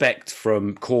expect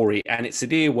from Corey, and it's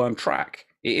an earworm track.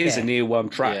 It is an earworm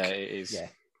track. Yeah, it is. Yeah.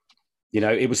 You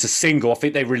know, it was a single. I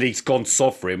think they released Gone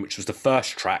Sovereign, which was the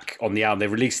first track on the album. They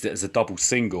released it as a double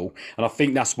single. And I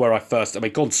think that's where I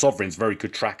mean, Gone Sovereign's a very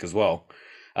good track as well.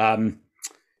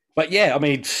 But yeah, I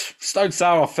mean, Stone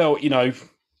Sour, I felt, you know,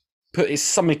 it's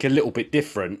something a little bit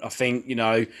different. I think, you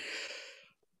know,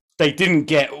 they didn't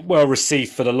get well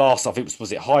received for the last, I think,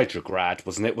 was it Hydrograd,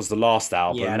 wasn't it? Was the last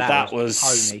album. Yeah, that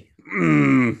was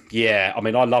yeah, I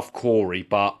mean, I love Corey,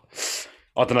 but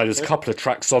I don't know, there's a couple of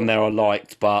tracks on there I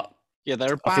liked, but yeah,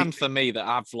 they're a band for me that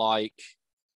have like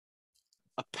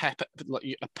a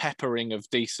peppering of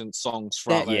decent songs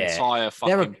throughout their entire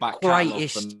fucking back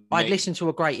greatest. I'd listen to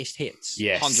a greatest hits.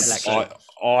 Yes,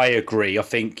 I agree. I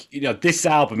think, you know, this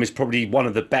album is probably one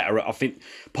of the better. I think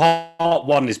part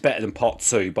one is better than part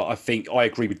two, but I think I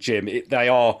agree with Jim. They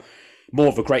are more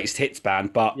of a greatest hits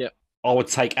band, but I would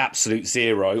take Absolute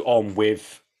Zero on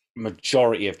with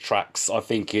majority of tracks. I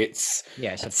think it's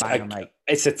a banger, mate.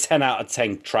 It's a 10 out of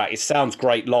 10 track. It sounds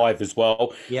great live as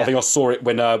well. I think I saw it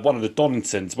when one of the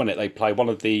Doningtons, when they play one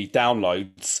of the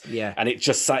downloads, and it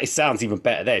sounds even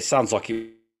better there. It sounds like it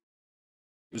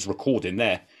was recording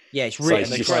there. Yeah, it's really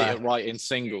they're great at writing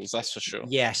singles, that's for sure.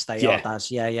 Yes, they are.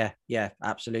 Does yeah,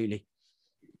 absolutely.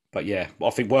 But yeah,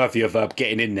 I think worthy of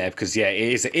getting in there because it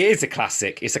is a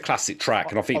classic. It's a classic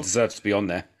track, and I think it deserves to be on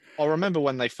there. I remember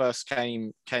when they first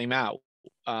came out,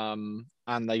 and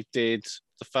they did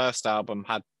the first album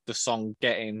had the song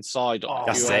 "Get Inside" on.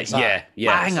 That's it. That?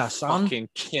 Yeah. Banger, son. Fucking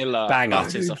killer. Banger.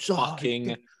 That is a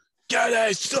fucking.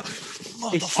 I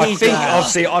think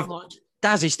obviously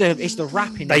Daz, it's the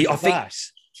rapping.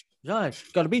 Verse. No,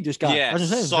 got to be this guy. Yeah,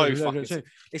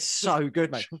 it's so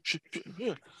good, mate.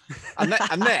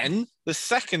 and then the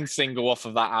second single off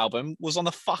of that album was on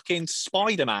the fucking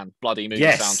Spider-Man bloody movie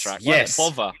soundtrack. Yes,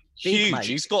 Bother. Huge. Mate.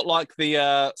 He's got like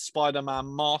the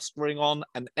Spider-Man mask ring on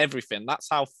and everything. That's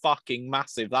how fucking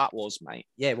massive that was, mate.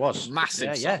 Yeah, it was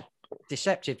massive. Yeah,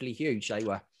 deceptively huge they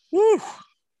were. Woo.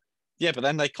 Yeah, but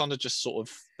then they kind of just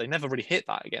they never really hit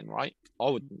that again, right? I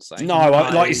wouldn't say. No,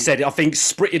 like you said, I think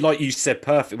like you said,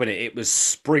 perfect, wasn't it? It was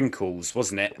sprinkles,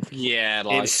 wasn't it? Yeah,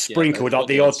 it was sprinkled like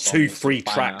the odd 2-3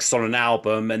 tracks on an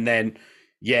album, and then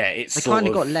it's they kind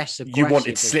of got less aggressive you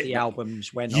wanted as the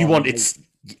albums went you on. Wanted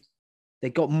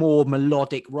they got more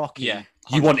melodic rocky. Yeah,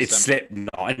 100%. You wanted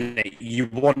Slipknot, you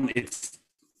wanted.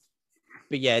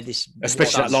 But yeah, this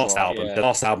especially that last album. Yeah. The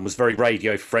last album was very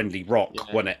radio friendly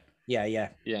rock, wasn't it? Yeah.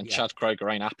 And Chad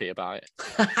Kroeger ain't happy about it.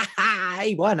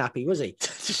 He wasn't happy, was he?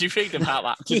 Did you read about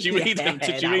that? Did you read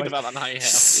about that? No,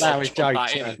 that was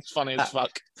jokes. It's funny as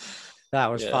fuck. That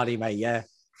was funny, mate. Yeah.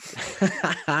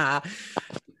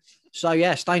 So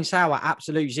yeah, Stone Sour,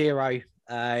 Absolute Zero,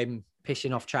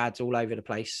 pissing off Chads all over the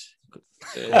place.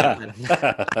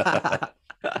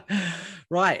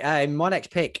 Right, my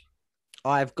next pick,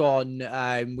 I've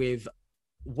gone with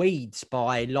Weeds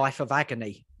by Life of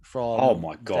Agony from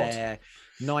their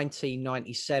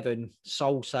 1997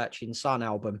 Soul Searching Sun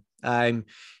album.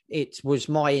 It was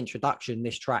my introduction,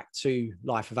 this track, to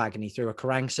Life of Agony through a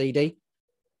Kerrang CD.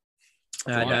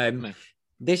 And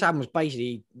this album was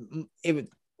basically, it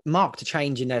marked a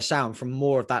change in their sound from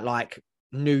more of that like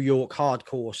New York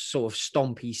hardcore sort of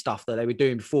stompy stuff that they were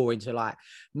doing before into like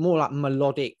more like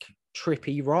melodic,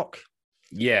 trippy rock.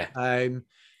 Yeah.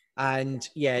 And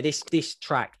yeah, this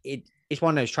track, it's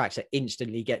one of those tracks that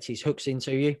instantly gets his hooks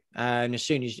into you. And as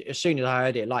soon as I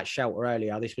heard it, like Shelter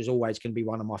earlier, this was always going to be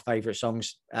one of my favorite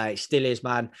songs. It still is,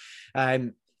 man.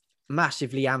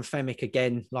 Massively anthemic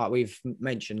again, like we've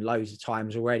mentioned loads of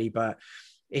times already, but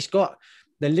it's got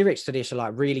the lyrics to this are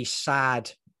like really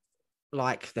sad.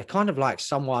 Like they're kind of like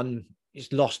someone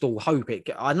has lost all hope.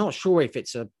 I'm not sure if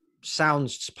it's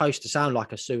supposed to sound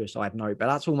like a suicide note, but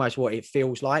that's almost what it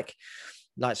feels like.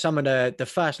 Like some of the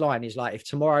first line is like, if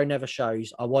tomorrow never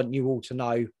shows, I want you all to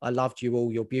know I loved you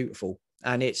all, you're beautiful.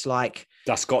 And it's like,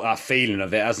 that's got that feeling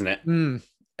of it, hasn't it?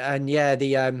 And yeah,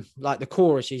 the like the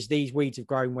chorus is, these weeds have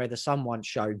grown where the sun once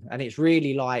shone. And it's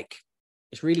really like,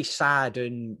 it's really sad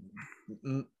and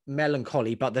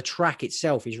melancholy, but the track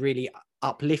itself is really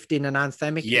uplifting and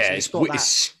anthemic. Yeah, it's got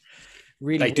that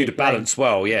really, they do the balance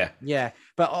well. Yeah,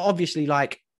 but obviously,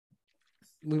 like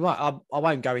I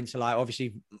won't go into like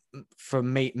obviously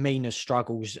from Mina's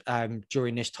struggles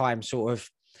during this time, sort of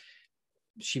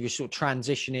she was sort of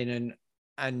transitioning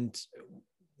and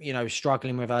you know,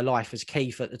 struggling with her life as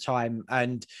Keith at the time.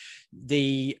 And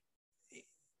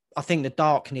I think the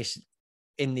darkness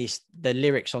in the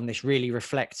lyrics on this really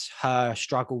reflects her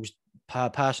struggles, her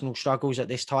personal struggles at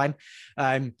this time.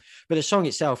 But the song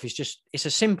itself is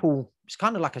it's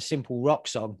kind of like a simple rock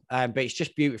song, but it's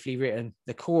just beautifully written.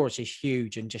 The chorus is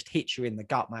huge and just hits you in the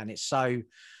gut, man. It's so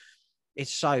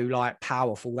like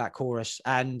powerful, that chorus.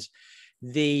 And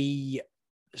the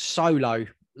solo,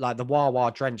 like the Wah Wah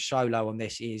Drench solo on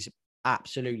this, is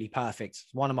absolutely perfect.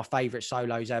 It's one of my favorite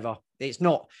solos ever. It's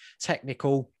not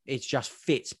technical, it just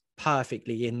fits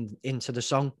perfectly into the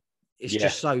song. It's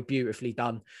just so beautifully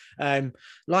done.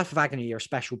 Life of Agony are a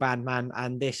special band, man,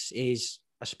 and this is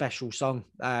a special song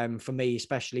for me,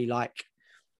 especially like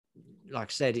I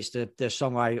said, it's the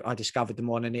song I discovered them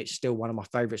on, and it's still one of my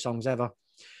favorite songs ever.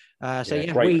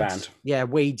 Great Weeds, band. Yeah,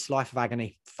 Weeds, Life of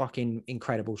Agony, fucking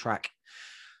incredible track.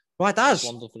 Right, Daz.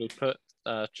 Wonderfully put,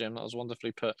 Jim. That was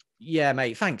wonderfully put. Yeah,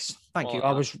 mate. Thank you.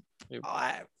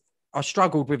 I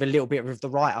struggled with a little bit with the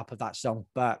write up of that song,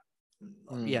 but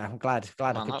yeah, I'm glad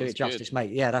I could do it justice, good,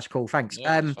 mate. Yeah, that's cool. Thanks.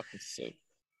 Yeah,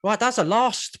 right, that's a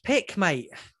last pick, mate.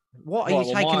 What are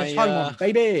you taking us home on,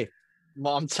 baby?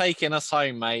 I'm taking us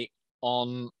home, mate,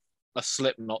 on a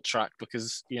Slipknot track,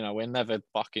 because you know we're never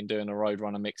fucking doing a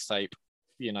Roadrunner mixtape,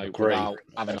 you know, without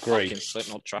having a fucking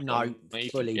Slipknot track. No, you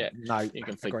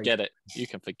can forget it. You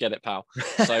can forget it, pal.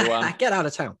 So get out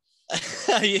of town.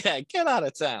 Yeah, get out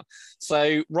of town.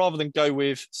 So rather than go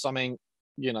with something,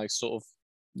 you know, sort of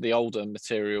the older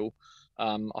material,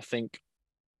 I think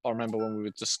I remember when we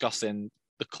were discussing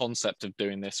the concept of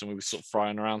doing this and we were sort of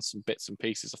throwing around some bits and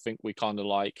pieces, I think we kind of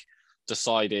like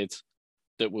decided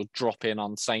that we'll drop in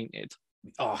Unsainted.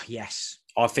 Oh yes,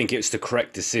 I think it's the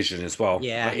correct decision as well.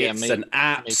 Yeah, it's an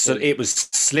absolute. It was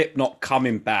Slipknot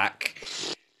coming back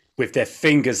with their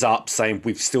fingers up, saying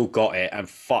we've still got it, and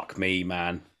fuck me,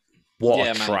 man,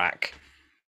 what a track!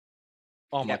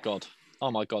 Oh my god, oh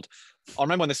my god! I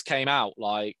remember when this came out,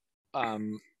 like,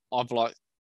 I've like.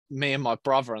 Me and my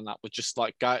brother and that would just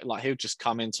like go, like he would just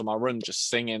come into my room just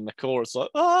singing the chorus like,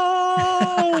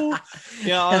 oh, you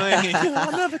know what I mean?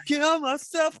 I'll never kill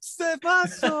myself to save my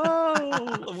soul.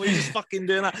 And we just fucking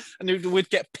doing that, and we'd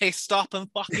get pissed up and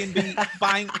fucking be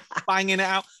banging it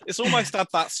out. It's almost had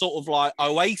that sort of like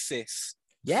Oasis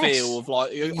feel of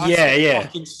like,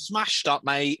 fucking smashed up,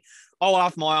 mate. I'll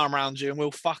have my arm around you and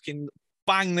we'll fucking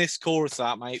bang this chorus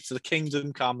out, mate, to the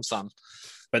kingdom come, son.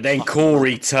 But then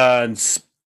Corey turns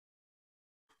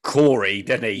Corey,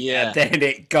 doesn't he? Yeah. And then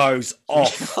it goes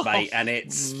off, mate, and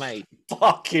it's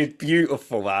fucking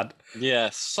beautiful, man. Yeah,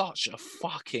 such a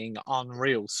fucking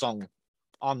unreal song.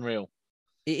 Unreal.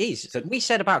 It is. So, we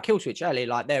said about Killswitch earlier,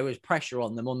 like there was pressure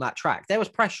on them on that track. There was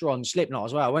pressure on Slipknot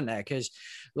as well, wasn't there? Because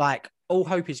like All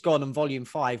Hope Is Gone and Volume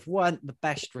 5 weren't the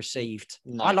best received.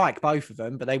 No. I like both of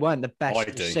them, but they weren't the best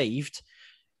received.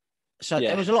 So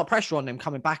there was a lot of pressure on them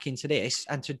coming back into this,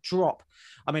 and to drop.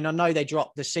 I mean, I know they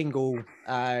dropped the single.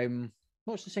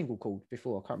 What's the single called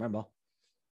before? I can't remember.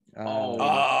 All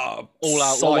Out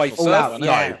Life.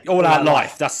 All Out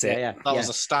Life. That's it. Yeah. That was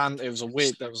a stand. It was a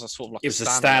weird. That was a sort of like. It was a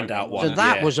standout one. So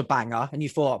that was a banger, and you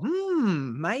thought,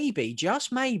 maybe,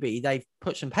 just maybe, they've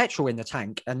put some petrol in the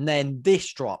tank, and then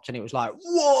this dropped, and it was like,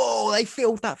 whoa, they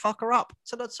filled that fucker up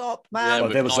to the top, man. Yeah,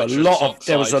 well, there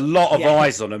was a lot of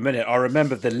eyes on a minute. I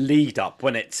remember the lead up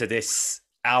when it to this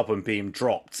album being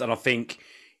dropped, and I think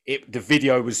the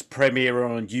video was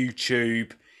premiering on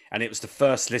YouTube. And it was the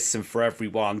first listen for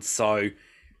everyone. So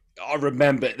I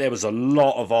remember there was a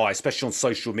lot of eyes, especially on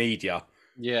social media.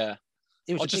 Yeah.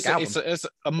 It was big album. It's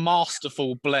a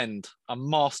masterful blend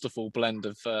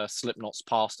of Slipknot's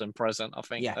past and present. I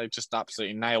think they just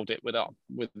absolutely nailed it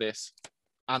with this.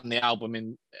 And the album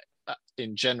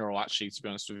in general, actually, to be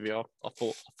honest with you. I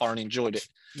thoroughly enjoyed it.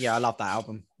 Yeah, I love that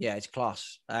album. Yeah, it's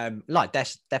class. Like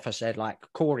Defo said, like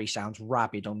Corey sounds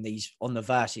rabid on the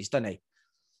verses, doesn't he?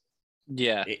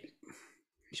 Yeah,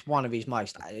 it's one of his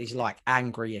like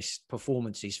angriest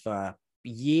performances for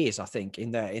years, I think.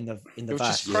 In the which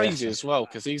is crazy as well,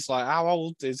 because he's like, how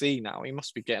old is he now? He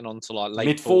must be getting on to like late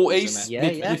mid-40s,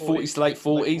 mid-40s, late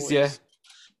 40s,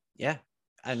 yeah.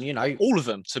 And you know, all of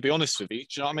them. To be honest with you, do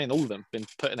you know what I mean? All of them been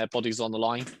putting their bodies on the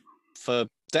line for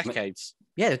decades.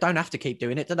 Yeah, they don't have to keep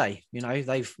doing it, do they? You know,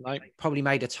 they've probably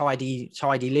made a tidy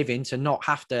living to not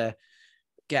have to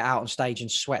get out on stage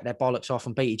and sweat their bollocks off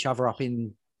and beat each other up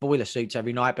in boiler suits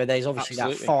every night, but there's obviously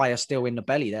that fire still in the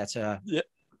belly there to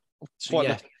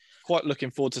quite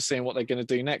looking forward to seeing what they're going to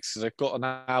do next, because they've got an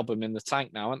album in the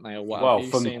tank now, haven't they? Or what? Well,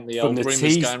 from the old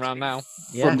rumors going around now,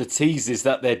 from the teasers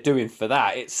that they're doing for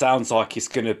that, it sounds like it's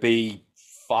going to be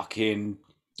fucking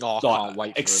Oh, I like can't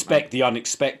wait for expect the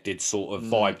unexpected sort of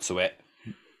vibe to it.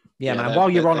 Yeah, man. While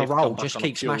you're on a they've roll, come back just on a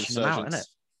keep pure smashing them out, innit?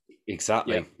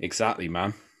 resurgence. Exactly,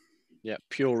 man. Yeah,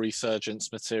 pure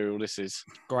resurgence material. This is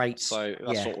Great. so.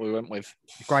 That's what we went with.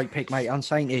 Great pick, mate.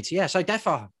 Unsainted. Yeah. So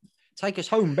Defo, take us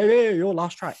home, baby. Your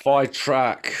last track.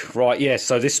 5-track, right? Yeah.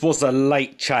 So this was a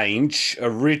late change.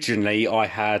 Originally, I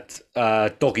had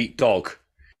 "Dog Eat Dog"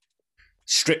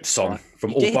 strip song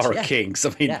from All Borough Kings.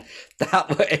 I mean,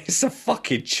 it's a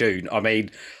fucking tune. I mean,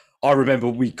 I remember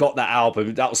we got that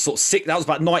album. That was sort of sick. That was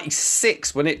about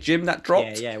 96 when it, Jim, that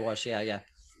dropped. Yeah, it was. Yeah.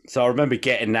 So I remember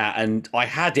getting that, and I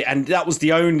had it, and that was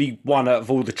the only one out of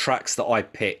all the tracks that I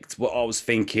picked. What I was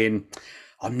thinking,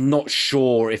 I'm not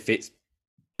sure if it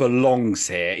belongs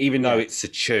here, even though it's a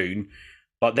tune.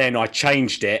 But then I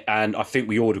changed it, and I think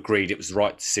we all agreed it was the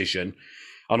right decision.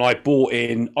 And I bought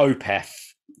in Opeth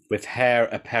with Heir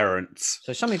Apparent.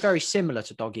 So something very similar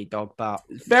to Dog Eat Dog, but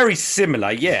very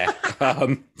similar, yeah.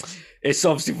 It's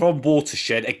obviously from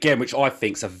Watershed, again, which I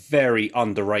think is a very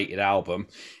underrated album.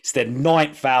 It's their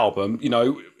 9th album. You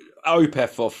know,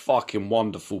 Opeth are a fucking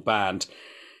wonderful band.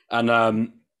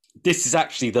 And this is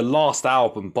actually the last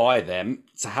album by them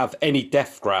to have any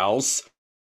death growls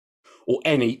or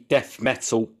any death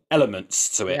metal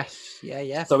elements to it. Yes,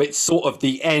 yeah. So it's sort of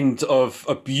the end of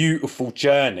a beautiful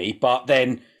journey, but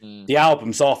then the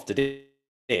albums after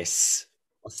this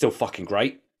are still fucking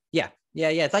great. Yeah.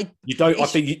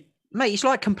 Mate, it's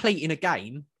like completing a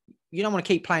game. You don't want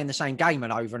to keep playing the same game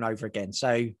and over again.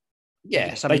 So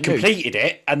yeah, they completed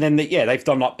it, and then they've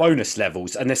done like bonus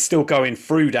levels, and they're still going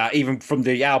through that even from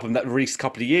the album that released a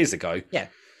couple of years ago. Yeah,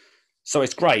 so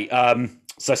it's great.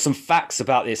 So some facts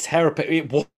about this.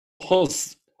 It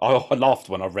was. I laughed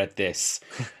when I read this.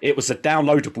 It was a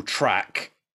downloadable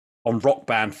track on Rock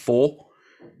Band 4.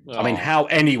 Oh. I mean, how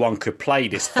anyone could play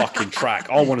this fucking track?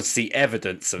 I want to see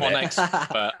evidence of it.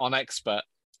 On Expert.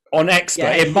 On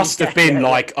Expert, it must have been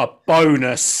like a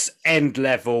bonus end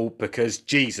level because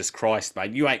Jesus Christ,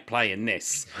 man, you ain't playing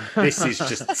this. This is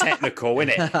just technical,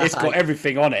 innit? It's got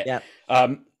everything on it. Yeah.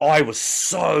 I was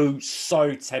so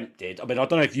tempted. I mean, I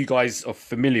don't know if you guys are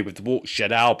familiar with the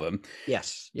Watershed album.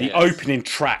 Yes. The opening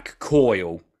track,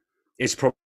 Coil, is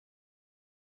probably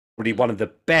one of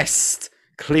the best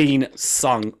clean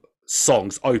sung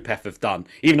songs Opeth have done,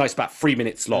 even though it's about 3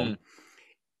 minutes long.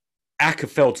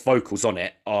 Ackerfeld's vocals on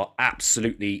it are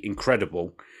absolutely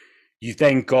incredible. You've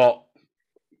then got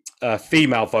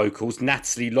female vocals,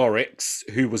 Natalie Lorix,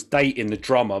 who was dating the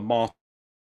drummer Martin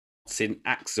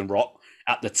Axenrot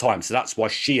at the time. So that's why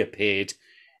she appeared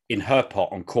in her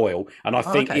part on Coil. And I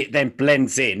think it then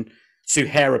blends in to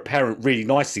Heir Apparent really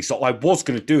nicely. So I was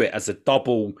going to do it as a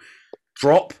double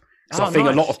drop. So I think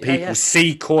a lot of people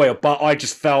see Coil, but I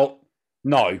just felt,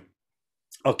 no,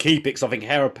 I'll keep it because I think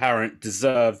Heir Apparent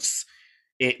deserves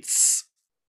its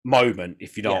moment,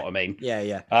 if you know what I mean.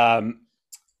 Yeah.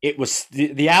 It was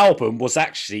the album was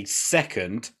actually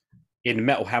second in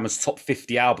Metal Hammer's top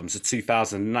 50 albums of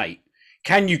 2008.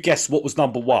 Can you guess what was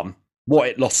number one? What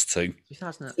it lost to?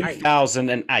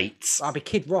 2008. I'll be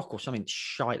Kid Rock or something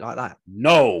shite like that.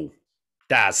 No,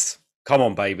 Daz, come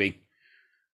on, baby.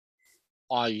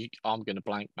 I'm going to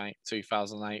blank, mate.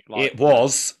 2008. It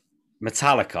was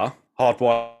Metallica,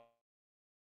 Hardwired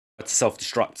to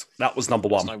Self-Destruct. That was number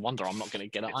one. No wonder I'm not going to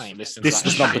get it. I ain't listening. This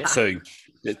was number two.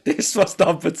 This was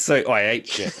number two. Oh, I hate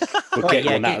shit. We'll get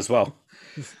you on that as well.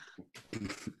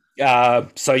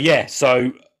 So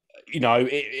you know,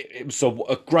 it was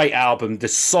a great album. The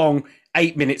song,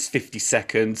 8 minutes 50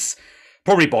 seconds.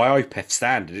 Probably by Opeth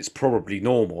standard, it's probably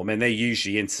normal. I mean, they're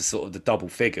usually into sort of the double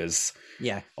figures.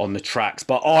 On the tracks,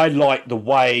 but I like the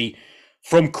way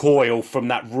from Coil, from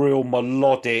that real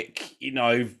melodic, you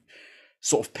know,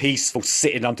 sort of peaceful,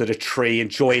 sitting under the tree,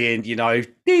 enjoying, you know,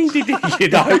 ding, ding, ding, you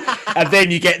know, and then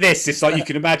you get this. It's like you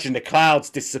can imagine the clouds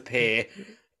disappear,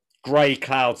 grey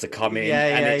clouds are coming,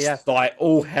 and it's like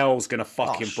all hell's gonna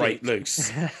fucking break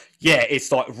loose.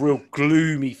 It's like real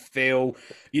gloomy feel.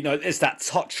 You know, there's that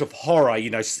touch of horror.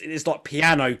 You know, it's like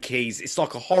piano keys. It's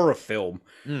like a horror film.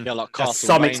 Yeah, like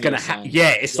something's gonna happen.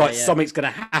 It's like something's gonna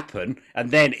happen,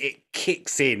 and then it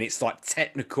kicks in. It's like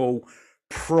technical,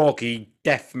 proggy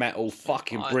death metal,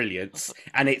 fucking brilliance,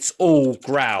 and it's all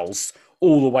growls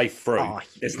all the way through.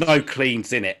 There's no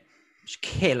cleans in it. It's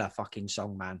killer fucking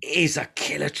song, man. It is a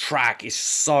killer track. It's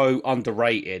so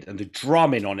underrated, and the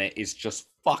drumming on it is just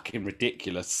fucking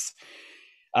ridiculous.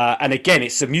 And again,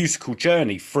 it's a musical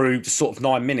journey through the sort of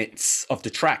 9 minutes of the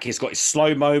track. It's got its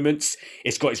slow moments.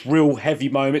 It's got its real heavy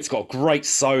moments. It's got a great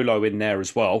solo in there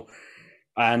as well.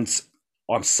 And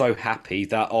I'm so happy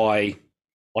that I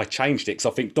changed it because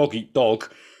I think Dog Eat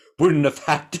Dog wouldn't have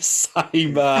had the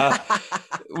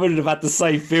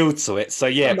same feel to it. So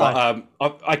yeah, No.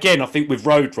 but I think with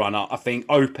Roadrunner, I think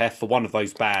Opeth for one of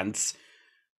those bands,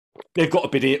 they've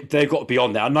got to be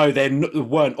on there. I know they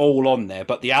weren't all on there,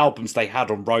 but the albums they had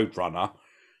on Roadrunner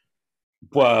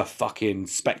were fucking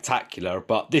spectacular.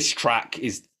 But this track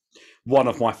is one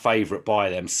of my favourite by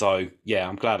them. So yeah,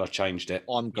 I'm glad I changed it.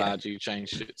 I'm glad you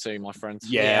changed it too, my friend.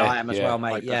 Yeah, I am as well,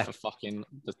 mate. Yeah, for fucking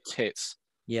the tits.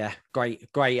 Yeah, great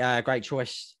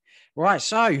choice. Right,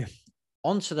 so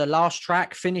on to the last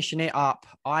track, finishing it up.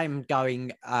 I'm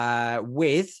going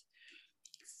with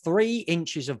 3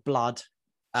 Inches of Blood.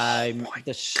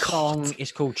 The song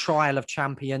is called Trial of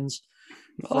Champions.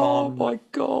 Oh my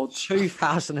God.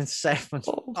 2007.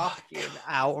 Fucking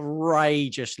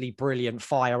outrageously brilliant.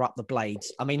 Fire Up the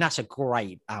Blades. I mean, that's a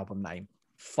great album name.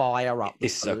 Fire Up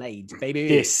the Blades, baby.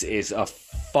 This is a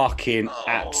fucking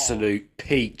absolute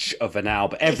peach of an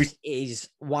album. Every is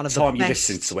one of time the best,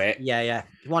 you listen to it. Yeah.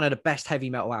 One of the best heavy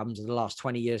metal albums of the last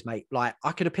 20 years, mate. Like,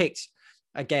 I could have picked,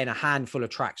 again, a handful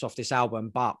of tracks off this album,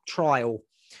 but Trial,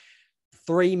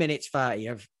 3 minutes 30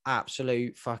 of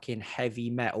absolute fucking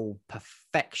heavy metal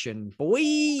perfection. Boy,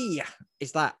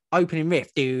 is that opening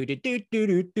riff.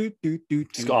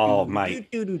 Oh, mate.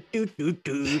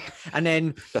 And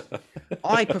then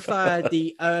I prefer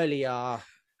the earlier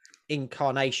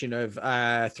incarnation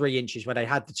of 3 Inches where they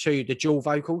had the dual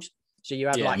vocals. So you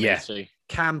had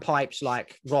cam pipes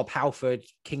like Rob Halford,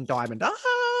 King Diamond,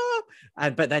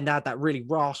 but then they had that really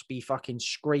raspy fucking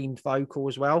screamed vocal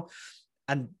as well.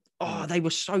 And they were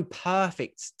so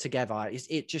perfect together.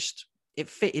 It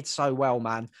fitted so well,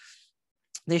 man.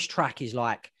 This track is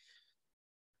like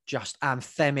just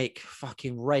anthemic,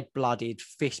 fucking red-blooded,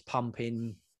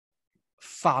 fist-pumping,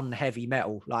 fun heavy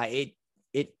metal. Like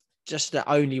it just the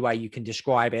only way you can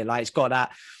describe it. Like, it's got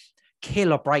that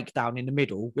killer breakdown in the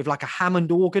middle with like a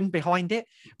Hammond organ behind it,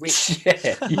 which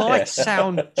might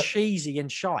sound cheesy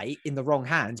and shy in the wrong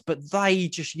hands, but they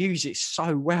just use it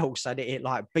so well so that it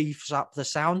like beefs up the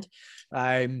sound.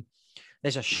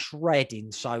 There's a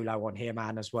shredding solo on here,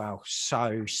 man, as well.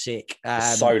 So sick. The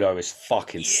solo is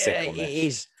fucking sick on this. It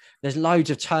is. There's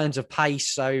loads of turns of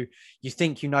pace, so you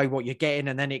think you know what you're getting,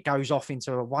 and then it goes off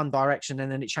into one direction,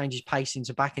 and then it changes pace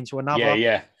back into another.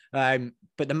 Yeah.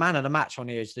 But the man of the match on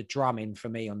here is the drumming for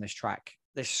me on this track.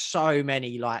 There's so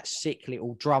many like sick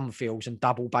little drum fills and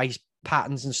double bass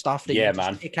patterns and stuff that you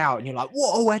just pick out, and you're like,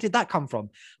 whoa, where did that come from?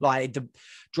 Like, the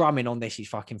drumming on this is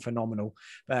fucking phenomenal.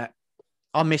 But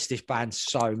I miss this band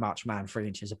so much, man. 3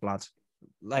 Inches of Blood.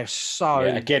 They're so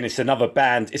again, it's another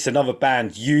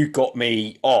band you got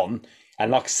me on.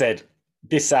 And like I said,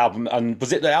 this album, and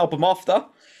was it the album after?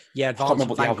 Yeah, I can't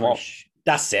remember what the album was.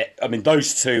 That's it. I mean,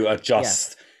 those two are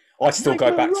just I still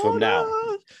go back to them now.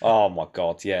 Oh my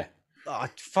God, yeah.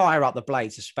 Fire Up the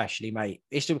Blades, especially, mate.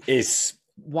 It's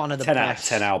one of the 10 best. out of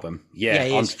 10 album. Yeah,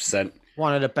 100%.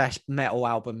 One of the best metal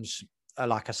albums,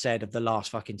 like I said, of the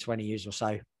last fucking 20 years or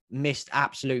so. Missed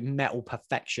absolute metal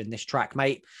perfection, this track,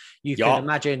 mate. You can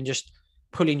imagine just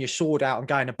pulling your sword out and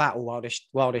going to battle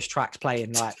while this track's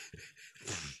playing. Like,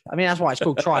 I mean, that's why it's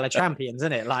called Trial of Champions,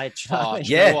 isn't it? Like,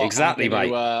 exactly,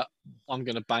 mate. I'm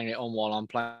gonna bang it on while I'm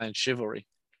playing Chivalry.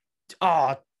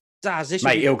 Oh, Daz, this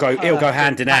mate, it'll go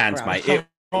hand in hand, mate. It'll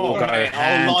go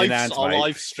hand in hand, I'll mate.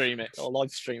 live stream it,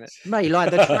 mate.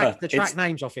 Like the track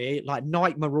names off here, like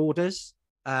Night Marauders,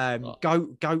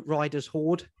 Goat Riders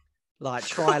Horde, like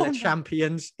Trial of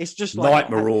Champions. It's just like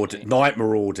Night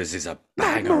Marauders is a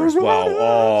banger as well.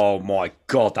 Oh my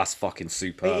God, that's fucking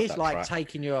superb. It is like track.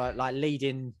 Taking your like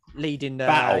leading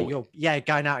battle.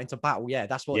 Going out into battle. Yeah,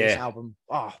 that's what this album.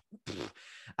 Oh,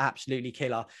 absolutely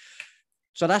killer.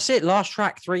 So that's it. Last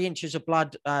track, 3 Inches of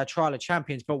Blood, Trial of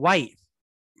Champions. But wait,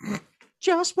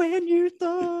 just when you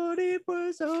thought it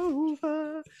was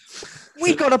over,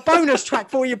 we got a bonus track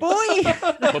for you, boy.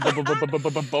 That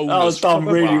was done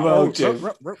really well,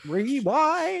 Jim.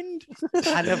 Rewind.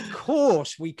 And of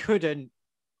course, we couldn't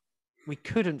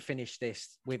finish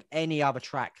this with any other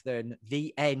track than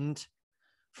The End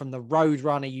from the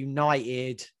Roadrunner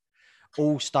United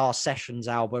All-Star Sessions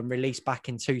album, released back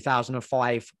in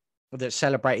 2005. That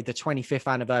celebrated the 25th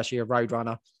anniversary of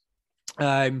Roadrunner.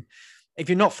 If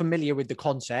you're not familiar with the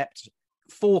concept,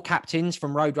 4 captains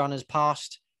from Roadrunner's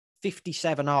past,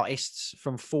 57 artists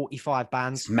from 45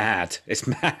 bands. It's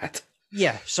mad.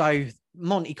 Yeah, so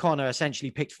Monty Connor essentially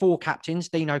picked 4 captains: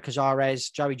 Dino Cazares,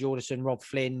 Joey Jordison, Rob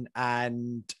Flynn,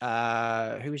 and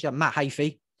who was that? Matt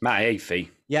Hafey.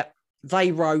 Yep.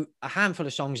 They wrote a handful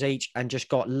of songs each and just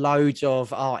got loads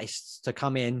of artists to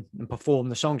come in and perform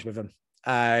the songs with them.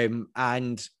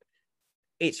 And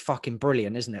it's fucking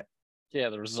brilliant, isn't it? Yeah,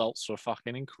 the results were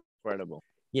fucking incredible.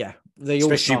 Yeah, the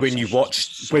especially All-Star when you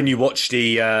sessions. watch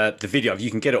the video. You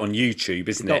can get it on YouTube,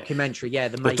 isn't The it? documentary, yeah,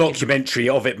 the The making. documentary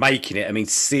of it making it. I mean,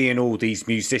 seeing all these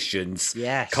musicians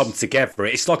Yes. come together,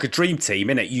 it's like a dream team,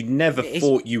 isn't it? You never It is.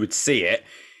 thought you would see it.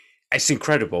 It's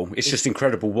incredible. It's just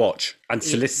incredible watch and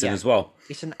to listen yeah. as well.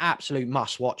 It's an absolute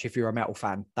must watch if you're a metal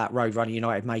fan. That Roadrunner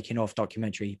United making of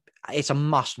documentary, it's a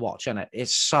must watch, isn't it?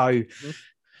 It's so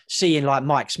seeing like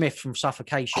Mike Smith from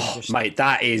Suffocation, just Mate,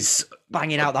 that is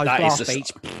banging out those blast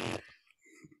beats.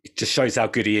 It just shows how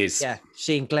good he is. Yeah,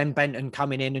 seeing Glenn Benton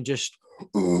coming in and just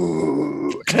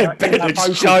Glenn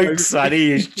Benton's jokes, man.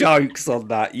 He is jokes on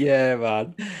that. Yeah,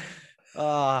 man.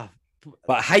 But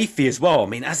Hayfie as well. I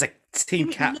mean, as a team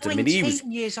captain, I mean, he was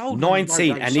years old,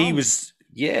 19, and he was,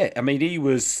 yeah. I mean, he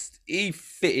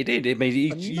fitted in. I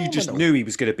mean, you just knew he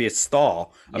was going to be a star.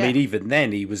 I mean, even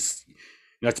then, he was.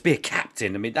 You know, to be a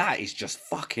captain, I mean, that is just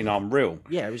fucking unreal.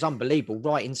 Yeah, it was unbelievable.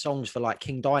 Writing songs for like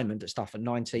King Diamond and stuff at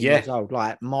 19 years old,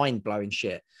 like mind blowing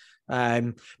shit.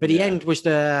 But the end was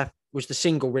the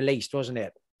single released, wasn't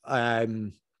it?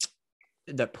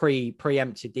 That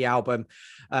preempted the album.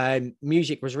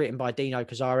 Music was written by Dino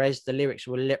Cazares. The lyrics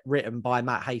were written by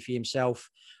Matt Hayfie himself.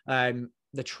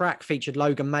 The track featured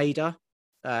Logan Mader,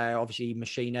 obviously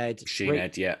Machine Head,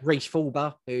 Reese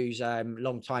Fulber, who's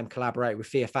long-time collaborator with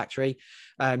Fear Factory,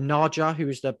 Naja, who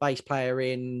was the bass player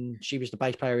in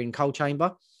Cold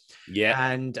Chamber,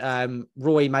 and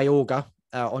Roy Mayorga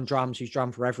on drums, who's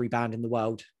drummed for every band in the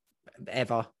world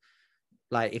ever.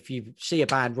 Like, if you see a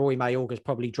band, Roy Mayorga's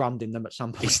probably drummed in them at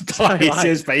some point.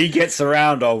 But he gets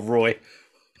around, old Roy.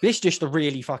 This is just a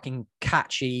really fucking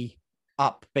catchy,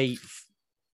 upbeat,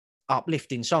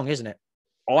 uplifting song, isn't it?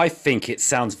 I think it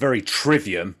sounds very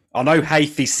Trivium. I know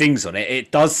Hayfie sings on it.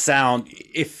 It does sound,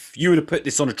 if you were to put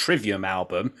this on a Trivium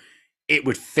album, it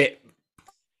would fit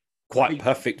quite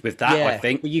perfect with that, I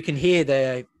think. But you can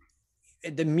hear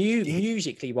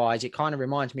musically wise, it kind of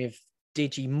reminds me of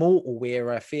Digimortal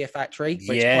era Fear Factory.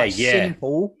 But it's quite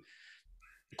simple,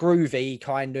 groovy,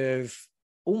 kind of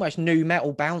almost new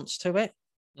metal bounce to it.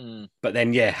 But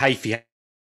then, Hayfie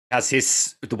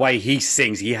has the way he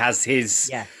sings, he has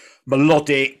his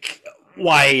melodic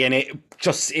way, and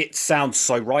it sounds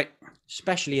so right.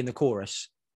 Especially in the chorus.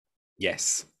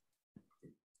 Yes.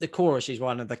 The chorus is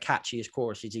one of the catchiest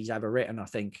choruses he's ever written, I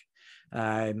think.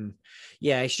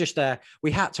 It's just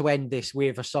we had to end this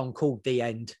with a song called The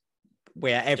End,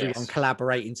 where everyone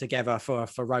collaborating together for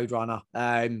Roadrunner.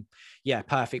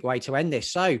 Perfect way to end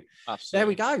this. So There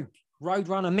we go.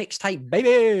 Roadrunner mixtape,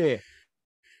 baby.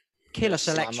 Killer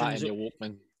selections.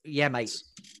 Yeah, mate.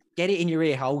 Get it in your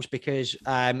ear holes, because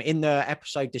in the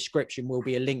episode description will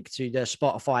be a link to the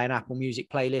Spotify and Apple Music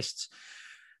playlists.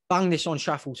 Bang this on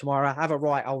shuffle tomorrow. Have a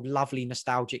right old lovely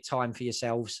nostalgic time for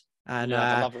yourselves. And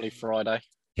have a lovely Friday.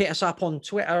 Hit us up on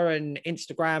Twitter and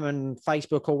Instagram and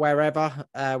Facebook or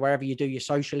wherever you do your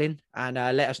socialing, and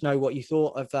let us know what you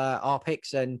thought of our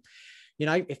picks. And, you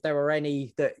know, if there were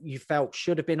any that you felt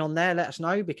should have been on there, let us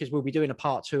know, because we'll be doing a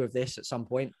part 2 of this at some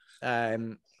point.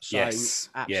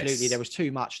 Absolutely. There was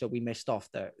too much that we missed off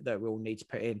that we'll need to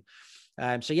put in.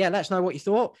 Let us know what you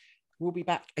thought. We'll be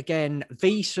back again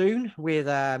soon with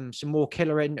some more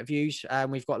killer interviews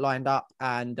we've got lined up,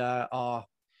 and our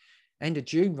end of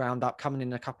June roundup coming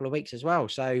in a couple of weeks as well.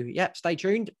 So stay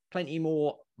tuned. Plenty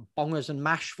more bongers and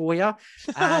mash for you.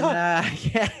 And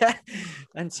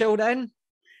until then,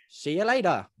 see you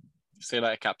later. See you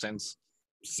later, captains.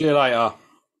 See you later.